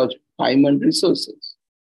waste of time and resources.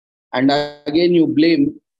 And again, you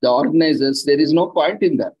blame the organizers. There is no point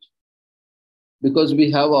in that. Because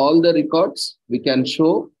we have all the records, we can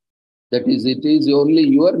show that it is only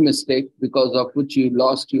your mistake because of which you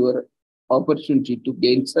lost your opportunity to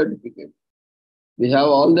gain certificate. We have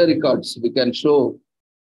all the records, we can show.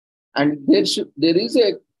 And there is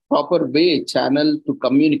a proper way, channel to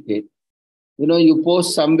communicate. You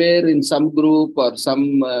post somewhere in some group or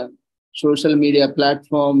some social media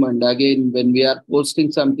platform, and again, when we are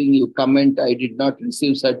posting something, you comment, I did not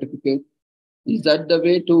receive certificate. Is that the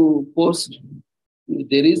way to post?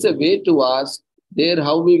 There is a way to ask. There,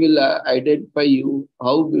 how we will identify you,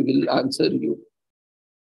 how we will answer you.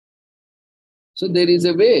 So there is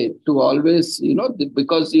a way to always,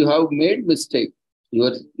 because you have made mistake,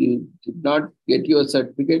 you did not get your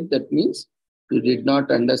certificate. That means you did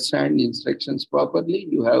not understand instructions properly.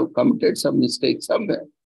 You have committed some mistake somewhere.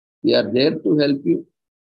 We are there to help you,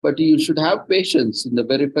 but you should have patience in the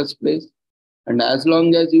very first place. And as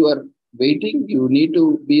long as you are waiting, you need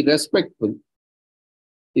to be respectful.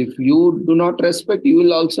 If you do not respect, you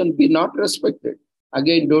will also be not respected.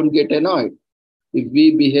 Again, don't get annoyed if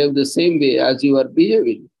we behave the same way as you are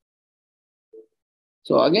behaving.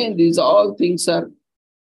 So again, these all things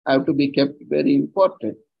have to be kept very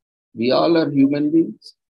important. We all are human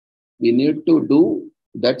beings. We need to do.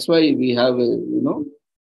 That's why we have a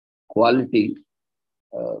quality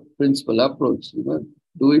principle approach.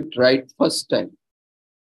 Do it right first time.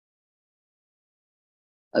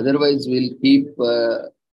 Otherwise, we'll keep.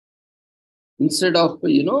 Instead of,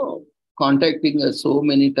 contacting us so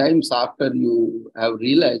many times after you have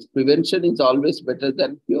realized, prevention is always better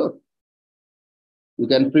than cure. You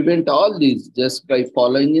can prevent all these just by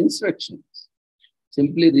following instructions.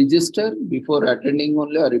 Simply register before attending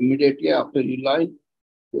only or immediately after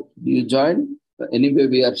you join. Anyway,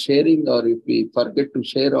 we are sharing, or if we forget to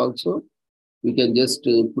share also, we can just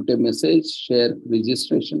put a message, share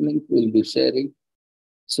registration link, we'll be sharing,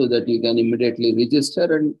 so that you can immediately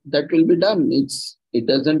register and that will be done. It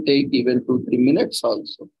doesn't take even 2-3 minutes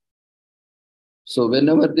also. So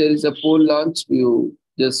whenever there is a poll launched, you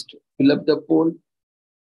just fill up the poll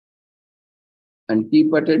and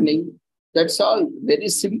keep attending. That's all. Very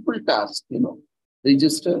simple task,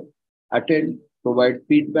 Register, attend, provide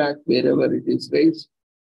feedback wherever it is raised,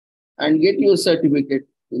 and get your certificate.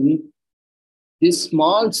 In this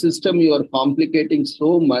small system, you are complicating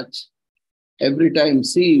so much. Every time,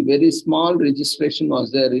 see, very small registration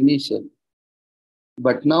was there initially.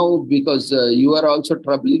 But now, because you are also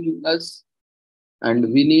troubling us,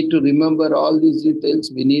 And we need to remember all these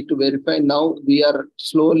details. We need to verify. Now we are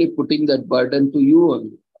slowly putting that burden to you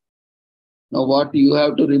only. Now what you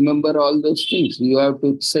have to remember all those things. You have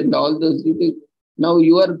to send all those details. Now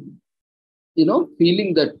you are,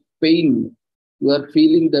 feeling that pain. You are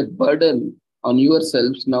feeling that burden on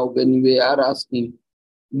yourselves now when we are asking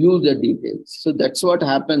you the details. So that's what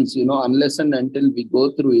happens, unless and until we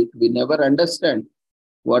go through it, we never understand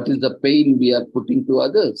what is the pain we are putting to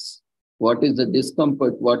others. What is the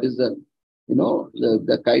discomfort? What is the,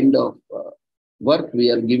 the kind of work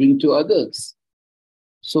we are giving to others?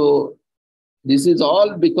 So this is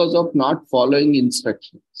all because of not following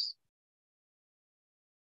instructions.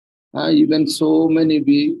 Even so many,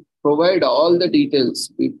 we provide all the details.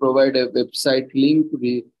 We provide a website link.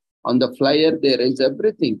 On the flyer, there is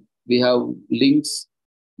everything. We have links.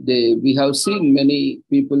 We have seen many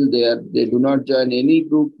people there. They do not join any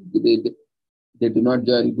group. They do not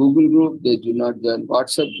join Google group. They do not join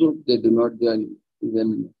WhatsApp group. They do not join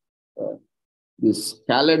even this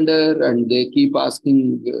calendar. And they keep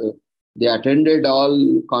asking. They attended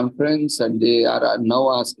all conference and they are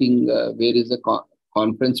now asking where is the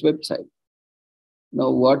conference website.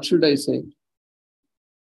 Now, what should I say?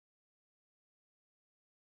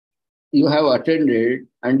 You have attended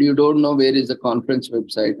and you don't know where is the conference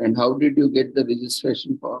website and how did you get the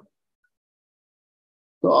registration form?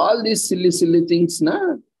 So all these silly things,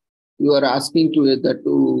 you are asking to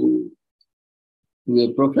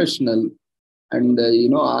a professional and,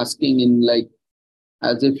 asking in like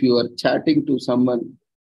as if you are chatting to someone.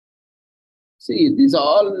 See, this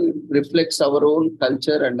all reflects our own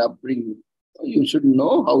culture and upbringing. You should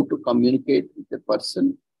know how to communicate with a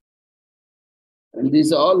person. And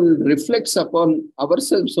this all reflects upon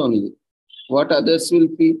ourselves only. What others will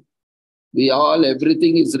feel.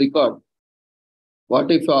 Everything is recorded.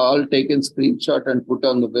 What if all taken screenshot and put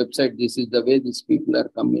on the website? This is the way these people are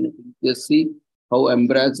communicating. Just see how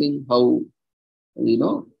embarrassing, how,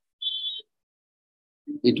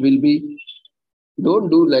 it will be. Don't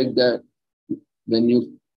do like that. When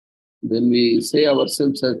we say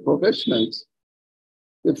ourselves as professionals,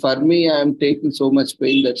 for me, I am taking so much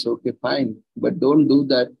pain, that's okay, fine. But don't do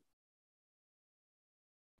that.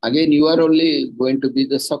 Again, you are only going to be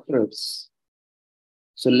the sufferers.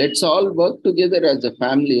 So let's all work together as a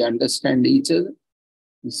family, understand each other.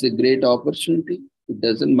 It's a great opportunity. It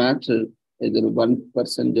doesn't matter whether one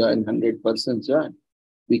person join, 100% join.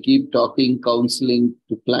 We keep talking, counseling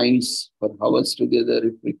to clients for hours together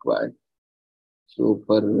if required. So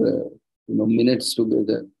for minutes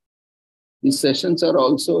together. These sessions are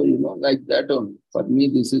also, like that only. For me,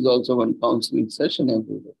 this is also one counseling session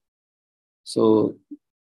every day. So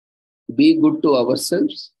be good to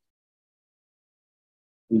ourselves.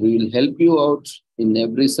 We will help you out in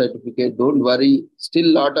every certificate. Don't worry. Still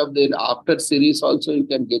a lot of the after series also you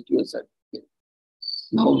can get your certificate.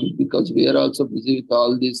 Now, because we are also busy with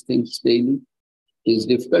all these things daily, it's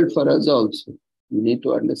difficult for us also. You need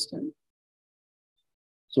to understand.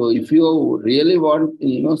 So if you really want,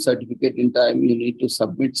 certificate in time, you need to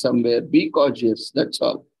submit somewhere. Be cautious. That's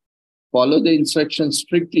all. Follow the instructions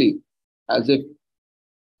strictly, as if,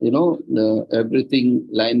 everything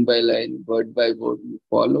line by line, word by word, you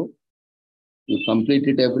follow. You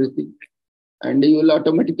completed everything. And you will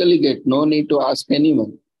automatically get. No need to ask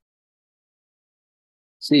anyone.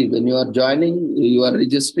 See, when you are joining, you are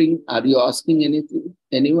registering. Are you asking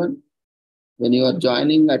anyone? When you are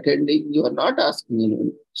joining, attending, you are not asking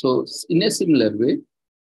anyone. So in a similar way,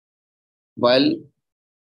 while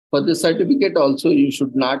for the certificate also, you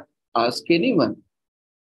should not ask anyone.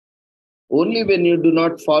 Only when you do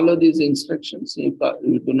not follow these instructions, you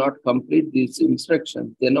do not complete these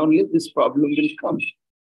instructions, then only this problem will come.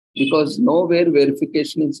 Because nowhere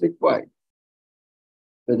verification is required.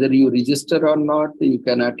 Whether you register or not, you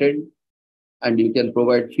can attend and you can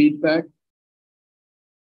provide feedback.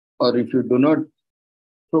 Or if you do not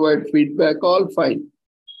provide feedback, all fine.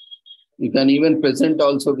 You can even present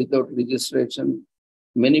also without registration.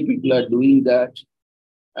 Many people are doing that.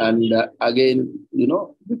 And again,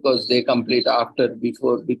 because they complete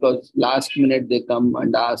before, because last minute they come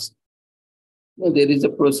and ask. There is a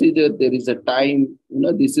procedure, there is a time.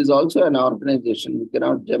 This is also an organization. You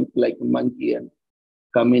cannot jump like a monkey and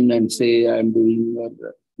come in and say, I'm doing.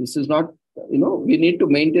 This is not, we need to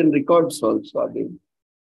maintain records also again.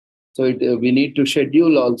 So we need to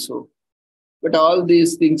schedule also. But all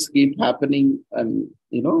these things keep happening and,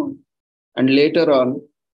 and later on,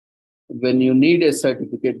 when you need a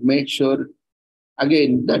certificate, make sure,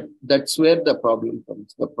 again, that's where the problem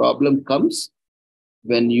comes. The problem comes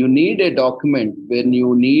when you need a document, when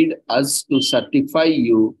you need us to certify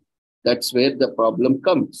you, that's where the problem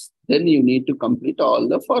comes. then you need to complete all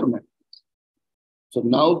the format. So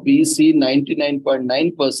now we see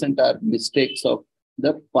 99.9% are mistakes of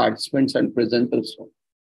the participants and presenters.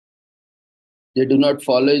 They do not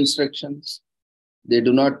follow instructions. They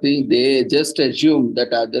do not think, they just assume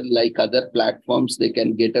that other platforms, they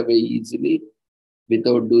can get away easily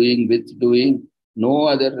without doing, with doing. No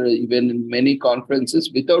other, even in many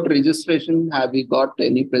conferences, without registration, have we got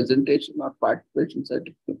any presentation or participation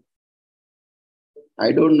certificate?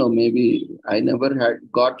 I don't know, maybe I never had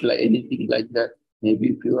got anything like that. Maybe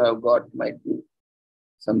if you have got, might be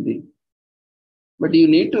something. But you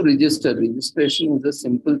need to register. Registration is a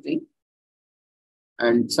simple thing.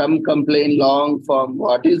 And some complain long form.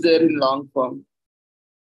 What is there in long form?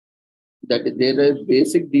 That there are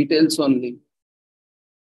basic details only.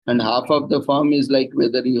 And half of the form is like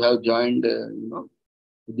whether you have joined,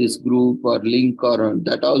 this group or link or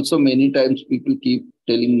that. Also, many times people keep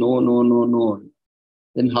telling no, no, no, no.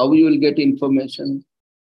 Then how you will get information?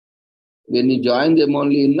 When you join them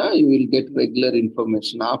only, you will get regular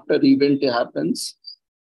information. After event happens,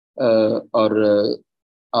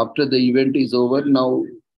 after the event is over, now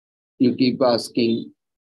you keep asking,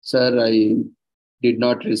 sir, I did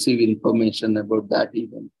not receive information about that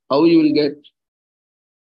event. How you will get?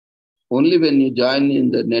 Only when you join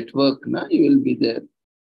in the network, you will be there.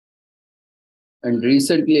 And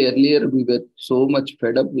recently, earlier, we were so much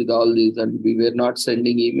fed up with all this and we were not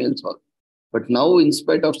sending emails. But now, in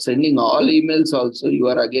spite of sending all emails also, you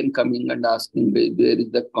are again coming and asking where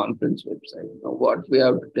is the conference website. Now, what we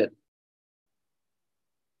have to tell?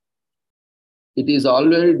 It is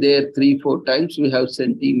already there 3-4 times we have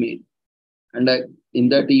sent email. And in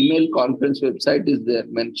that email, conference website is there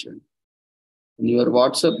mentioned. In your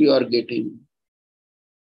WhatsApp, you are getting.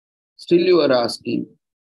 Still you are asking.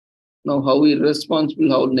 Now, how irresponsible,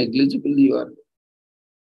 how negligible you are.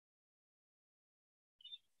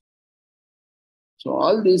 So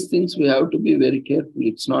all these things we have to be very careful.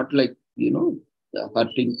 It's not like,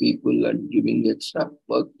 hurting people and giving extra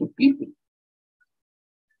work to people.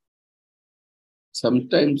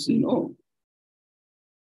 Sometimes,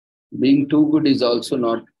 being too good is also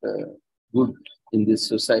not good in this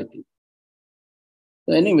society.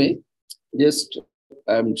 So anyway, just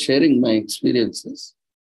I'm sharing my experiences.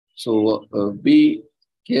 So be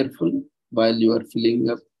careful while you are filling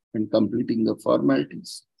up and completing the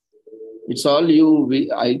formalities. It's all you.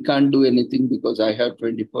 I can't do anything because I have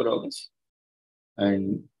 24 hours.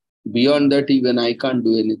 And beyond that, even I can't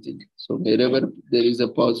do anything. So wherever there is a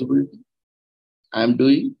possibility, I'm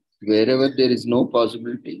doing. Wherever there is no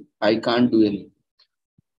possibility, I can't do anything.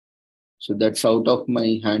 So that's out of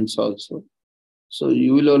my hands also. So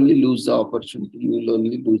you will only lose the opportunity. You will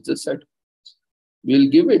only lose the set.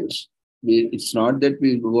 We'll give it. It's not that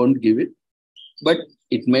we won't give it, but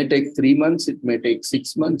it may take 3 months, it may take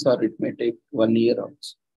 6 months, or it may take 1 year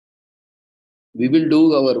also. We will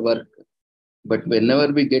do our work, but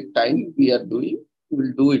whenever we get time, we are doing, we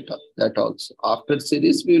will do it. That also. After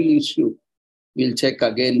series, we will issue. We'll check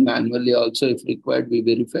again manually also. If required, we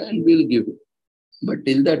verify and we'll give it. But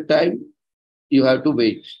till that time, you have to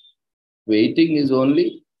wait. Waiting is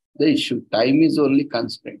only the issue. Time is only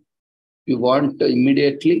constraint. If you want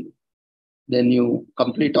immediately, then you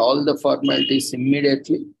complete all the formalities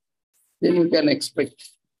immediately. Then you can expect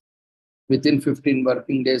within 15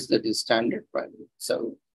 working days, that is standard practice.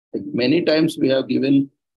 So many times we have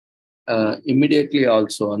given immediately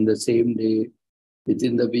also on the same day,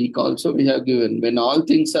 within the week also we have given. When all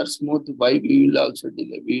things are smooth, why we will also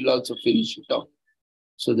delay? We will also finish it off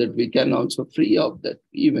so that we can also free of that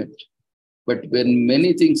event. But when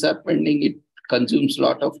many things are pending, it consumes a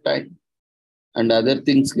lot of time and other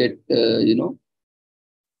things get,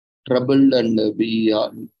 troubled, and we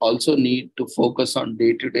also need to focus on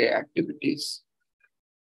day-to-day activities.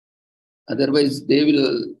 Otherwise,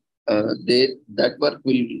 that work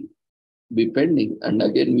will be pending, and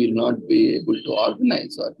again, we will not be able to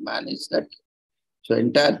organize or manage that. So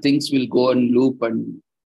entire things will go on loop, and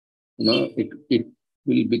it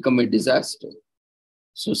will become a disaster.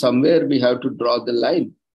 So somewhere we have to draw the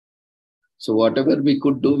line. So whatever we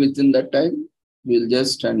could do within that time, we'll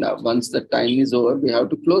just, and once the time is over, we have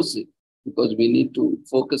to close it because we need to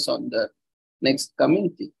focus on the next coming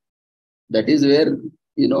thing. That is where,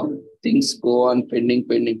 things go on pending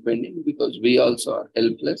because we also are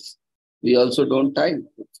helpless. We also don't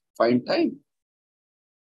find time.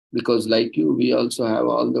 Because like you, we also have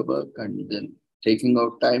all the work, and then taking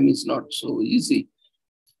out time is not so easy.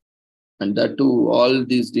 And that too, all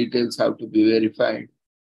these details have to be verified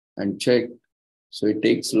and checked. So it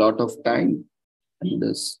takes a lot of time and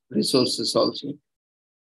this resources also.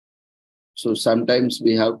 So sometimes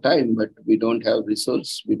we have time, but we don't have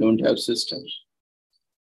resource, we don't have system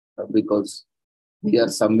because we are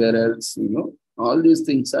somewhere else, all these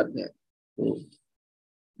things are there. So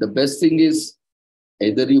the best thing is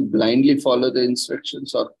either you blindly follow the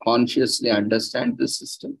instructions or consciously understand the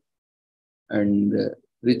system and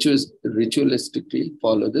ritualistically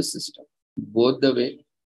follow the system. Both the way,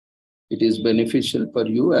 it is beneficial for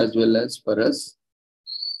you as well as for us.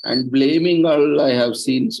 And blaming all, I have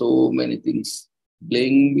seen so many things.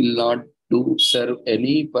 Blaming will not serve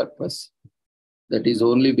any purpose. That is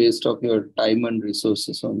only waste of your time and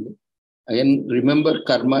resources only. Again, remember,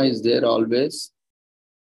 karma is there always.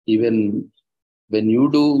 Even when you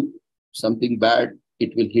do something bad,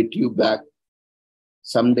 it will hit you back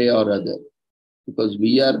someday or other. Because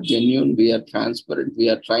we are genuine, we are transparent, we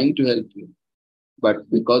are trying to help you. But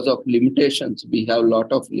because of limitations, we have a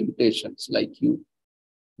lot of limitations like you.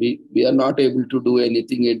 We are not able to do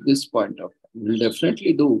anything at this point of time. We'll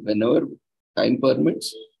definitely do whenever time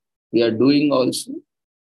permits. We are doing also.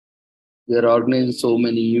 We are organizing so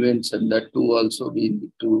many events, and that too also we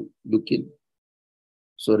need to look in.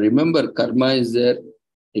 So remember, karma is there.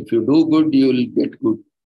 If you do good, you will get good.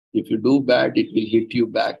 If you do bad, it will hit you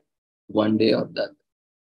back one day or the other.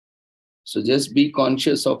 So just be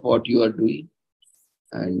conscious of what you are doing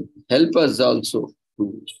and help us also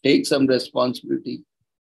to take some responsibility.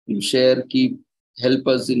 You share, help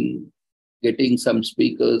us in getting some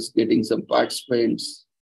speakers, getting some participants.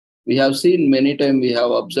 We have seen many times, we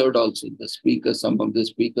have observed also the speakers, some of the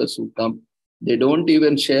speakers who come, they don't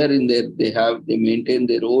even share in their, they maintain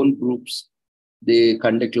their own groups. They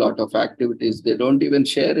conduct a lot of activities. They don't even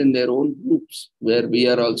share in their own groups where we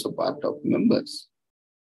are also part of members.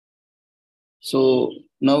 So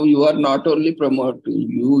now you are not only promoting,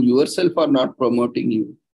 you yourself are not promoting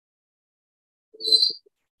you.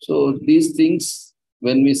 So these things,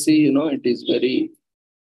 when we see, it is very,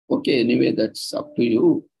 okay, anyway, that's up to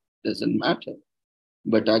you. Doesn't matter.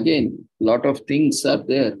 But again, a lot of things are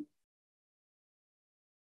there.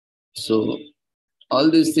 So all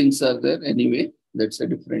these things are there anyway. That's a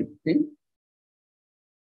different thing.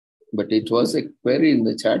 But it was a query in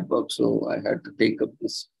the chat box, so I had to take up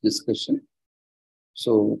this discussion.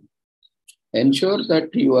 So ensure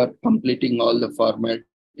that you are completing all the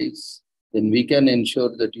formalities. Then we can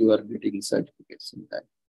ensure that you are getting certificates in time.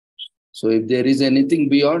 So if there is anything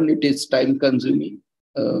beyond, it is time consuming.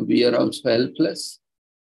 We are also helpless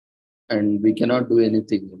and we cannot do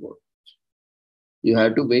anything about it. You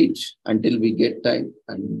have to wait until we get time,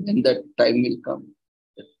 and when that time will come,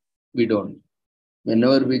 we don't.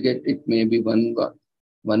 Whenever we get it, maybe 1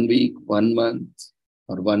 week, 1 month,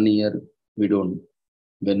 or 1 year, we don't.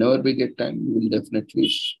 Whenever we get time, we will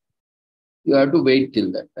definitely. You have to wait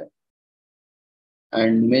till that time.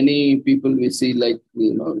 And many people we see, like,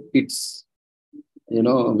 kids,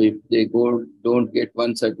 if they don't get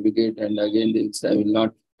one certificate and again they'll say, I will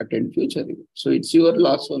not attend future events. So it's your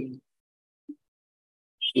loss only.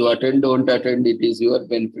 You attend, don't attend, it is your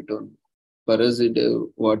benefit only. For us,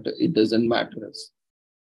 it doesn't matter us.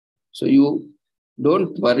 So you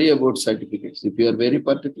don't worry about certificates. If you are very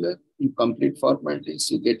particular, you complete formalities,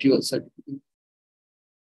 you get your certificate.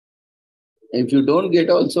 If you don't get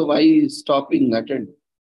also, why stopping attend?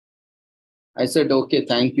 I said, okay,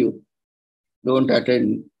 thank you. Don't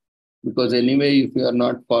attend. Because anyway, if you are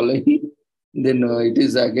not following, then it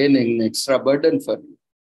is again an extra burden for you.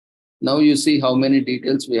 Now you see how many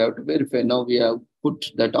details we have to verify. Now we have put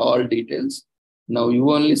that all details. Now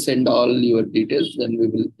you only send all your details, then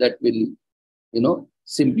that will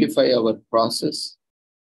simplify our process.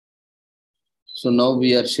 So now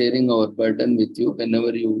we are sharing our burden with you.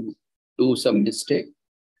 Whenever you do some mistake,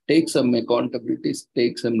 take some accountability,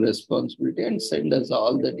 take some responsibility and send us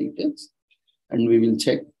all the details and we will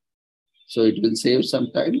check. So it will save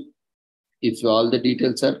some time. If all the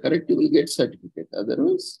details are correct, you will get certificate.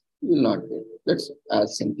 Otherwise, you will not get it. That's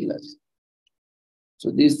as simple as. So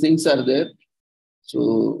these things are there.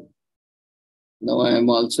 So now I am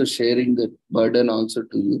also sharing the burden also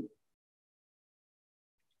to you.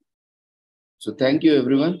 So thank you,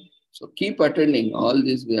 everyone. So keep attending. All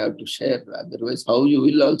this we have to share. Otherwise, how you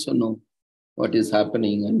will also know what is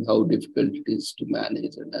happening and how difficult it is to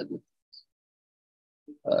manage and other things.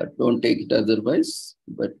 Don't take it otherwise.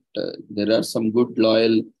 But there are some good,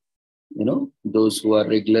 loyal, those who are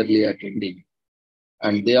regularly attending.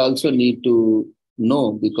 And they also need to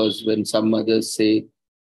know, because when some others say,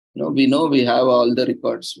 we know we have all the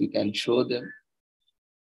records, we can show them.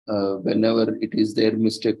 Whenever it is their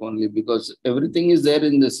mistake only, because everything is there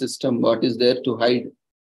in the system. What is there to hide?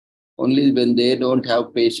 Only when they don't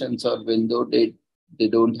have patience or when they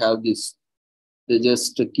don't have this, They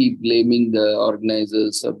just keep blaming the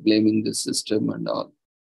organizers or blaming the system and all.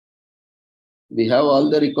 We have all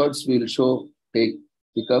the records. We'll show, pick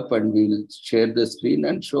up, and we'll share the screen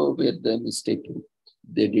and show where the mistake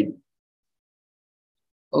they did.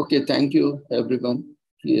 Okay, thank you, everyone.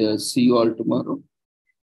 See you all tomorrow.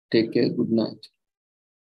 Take care. Good night.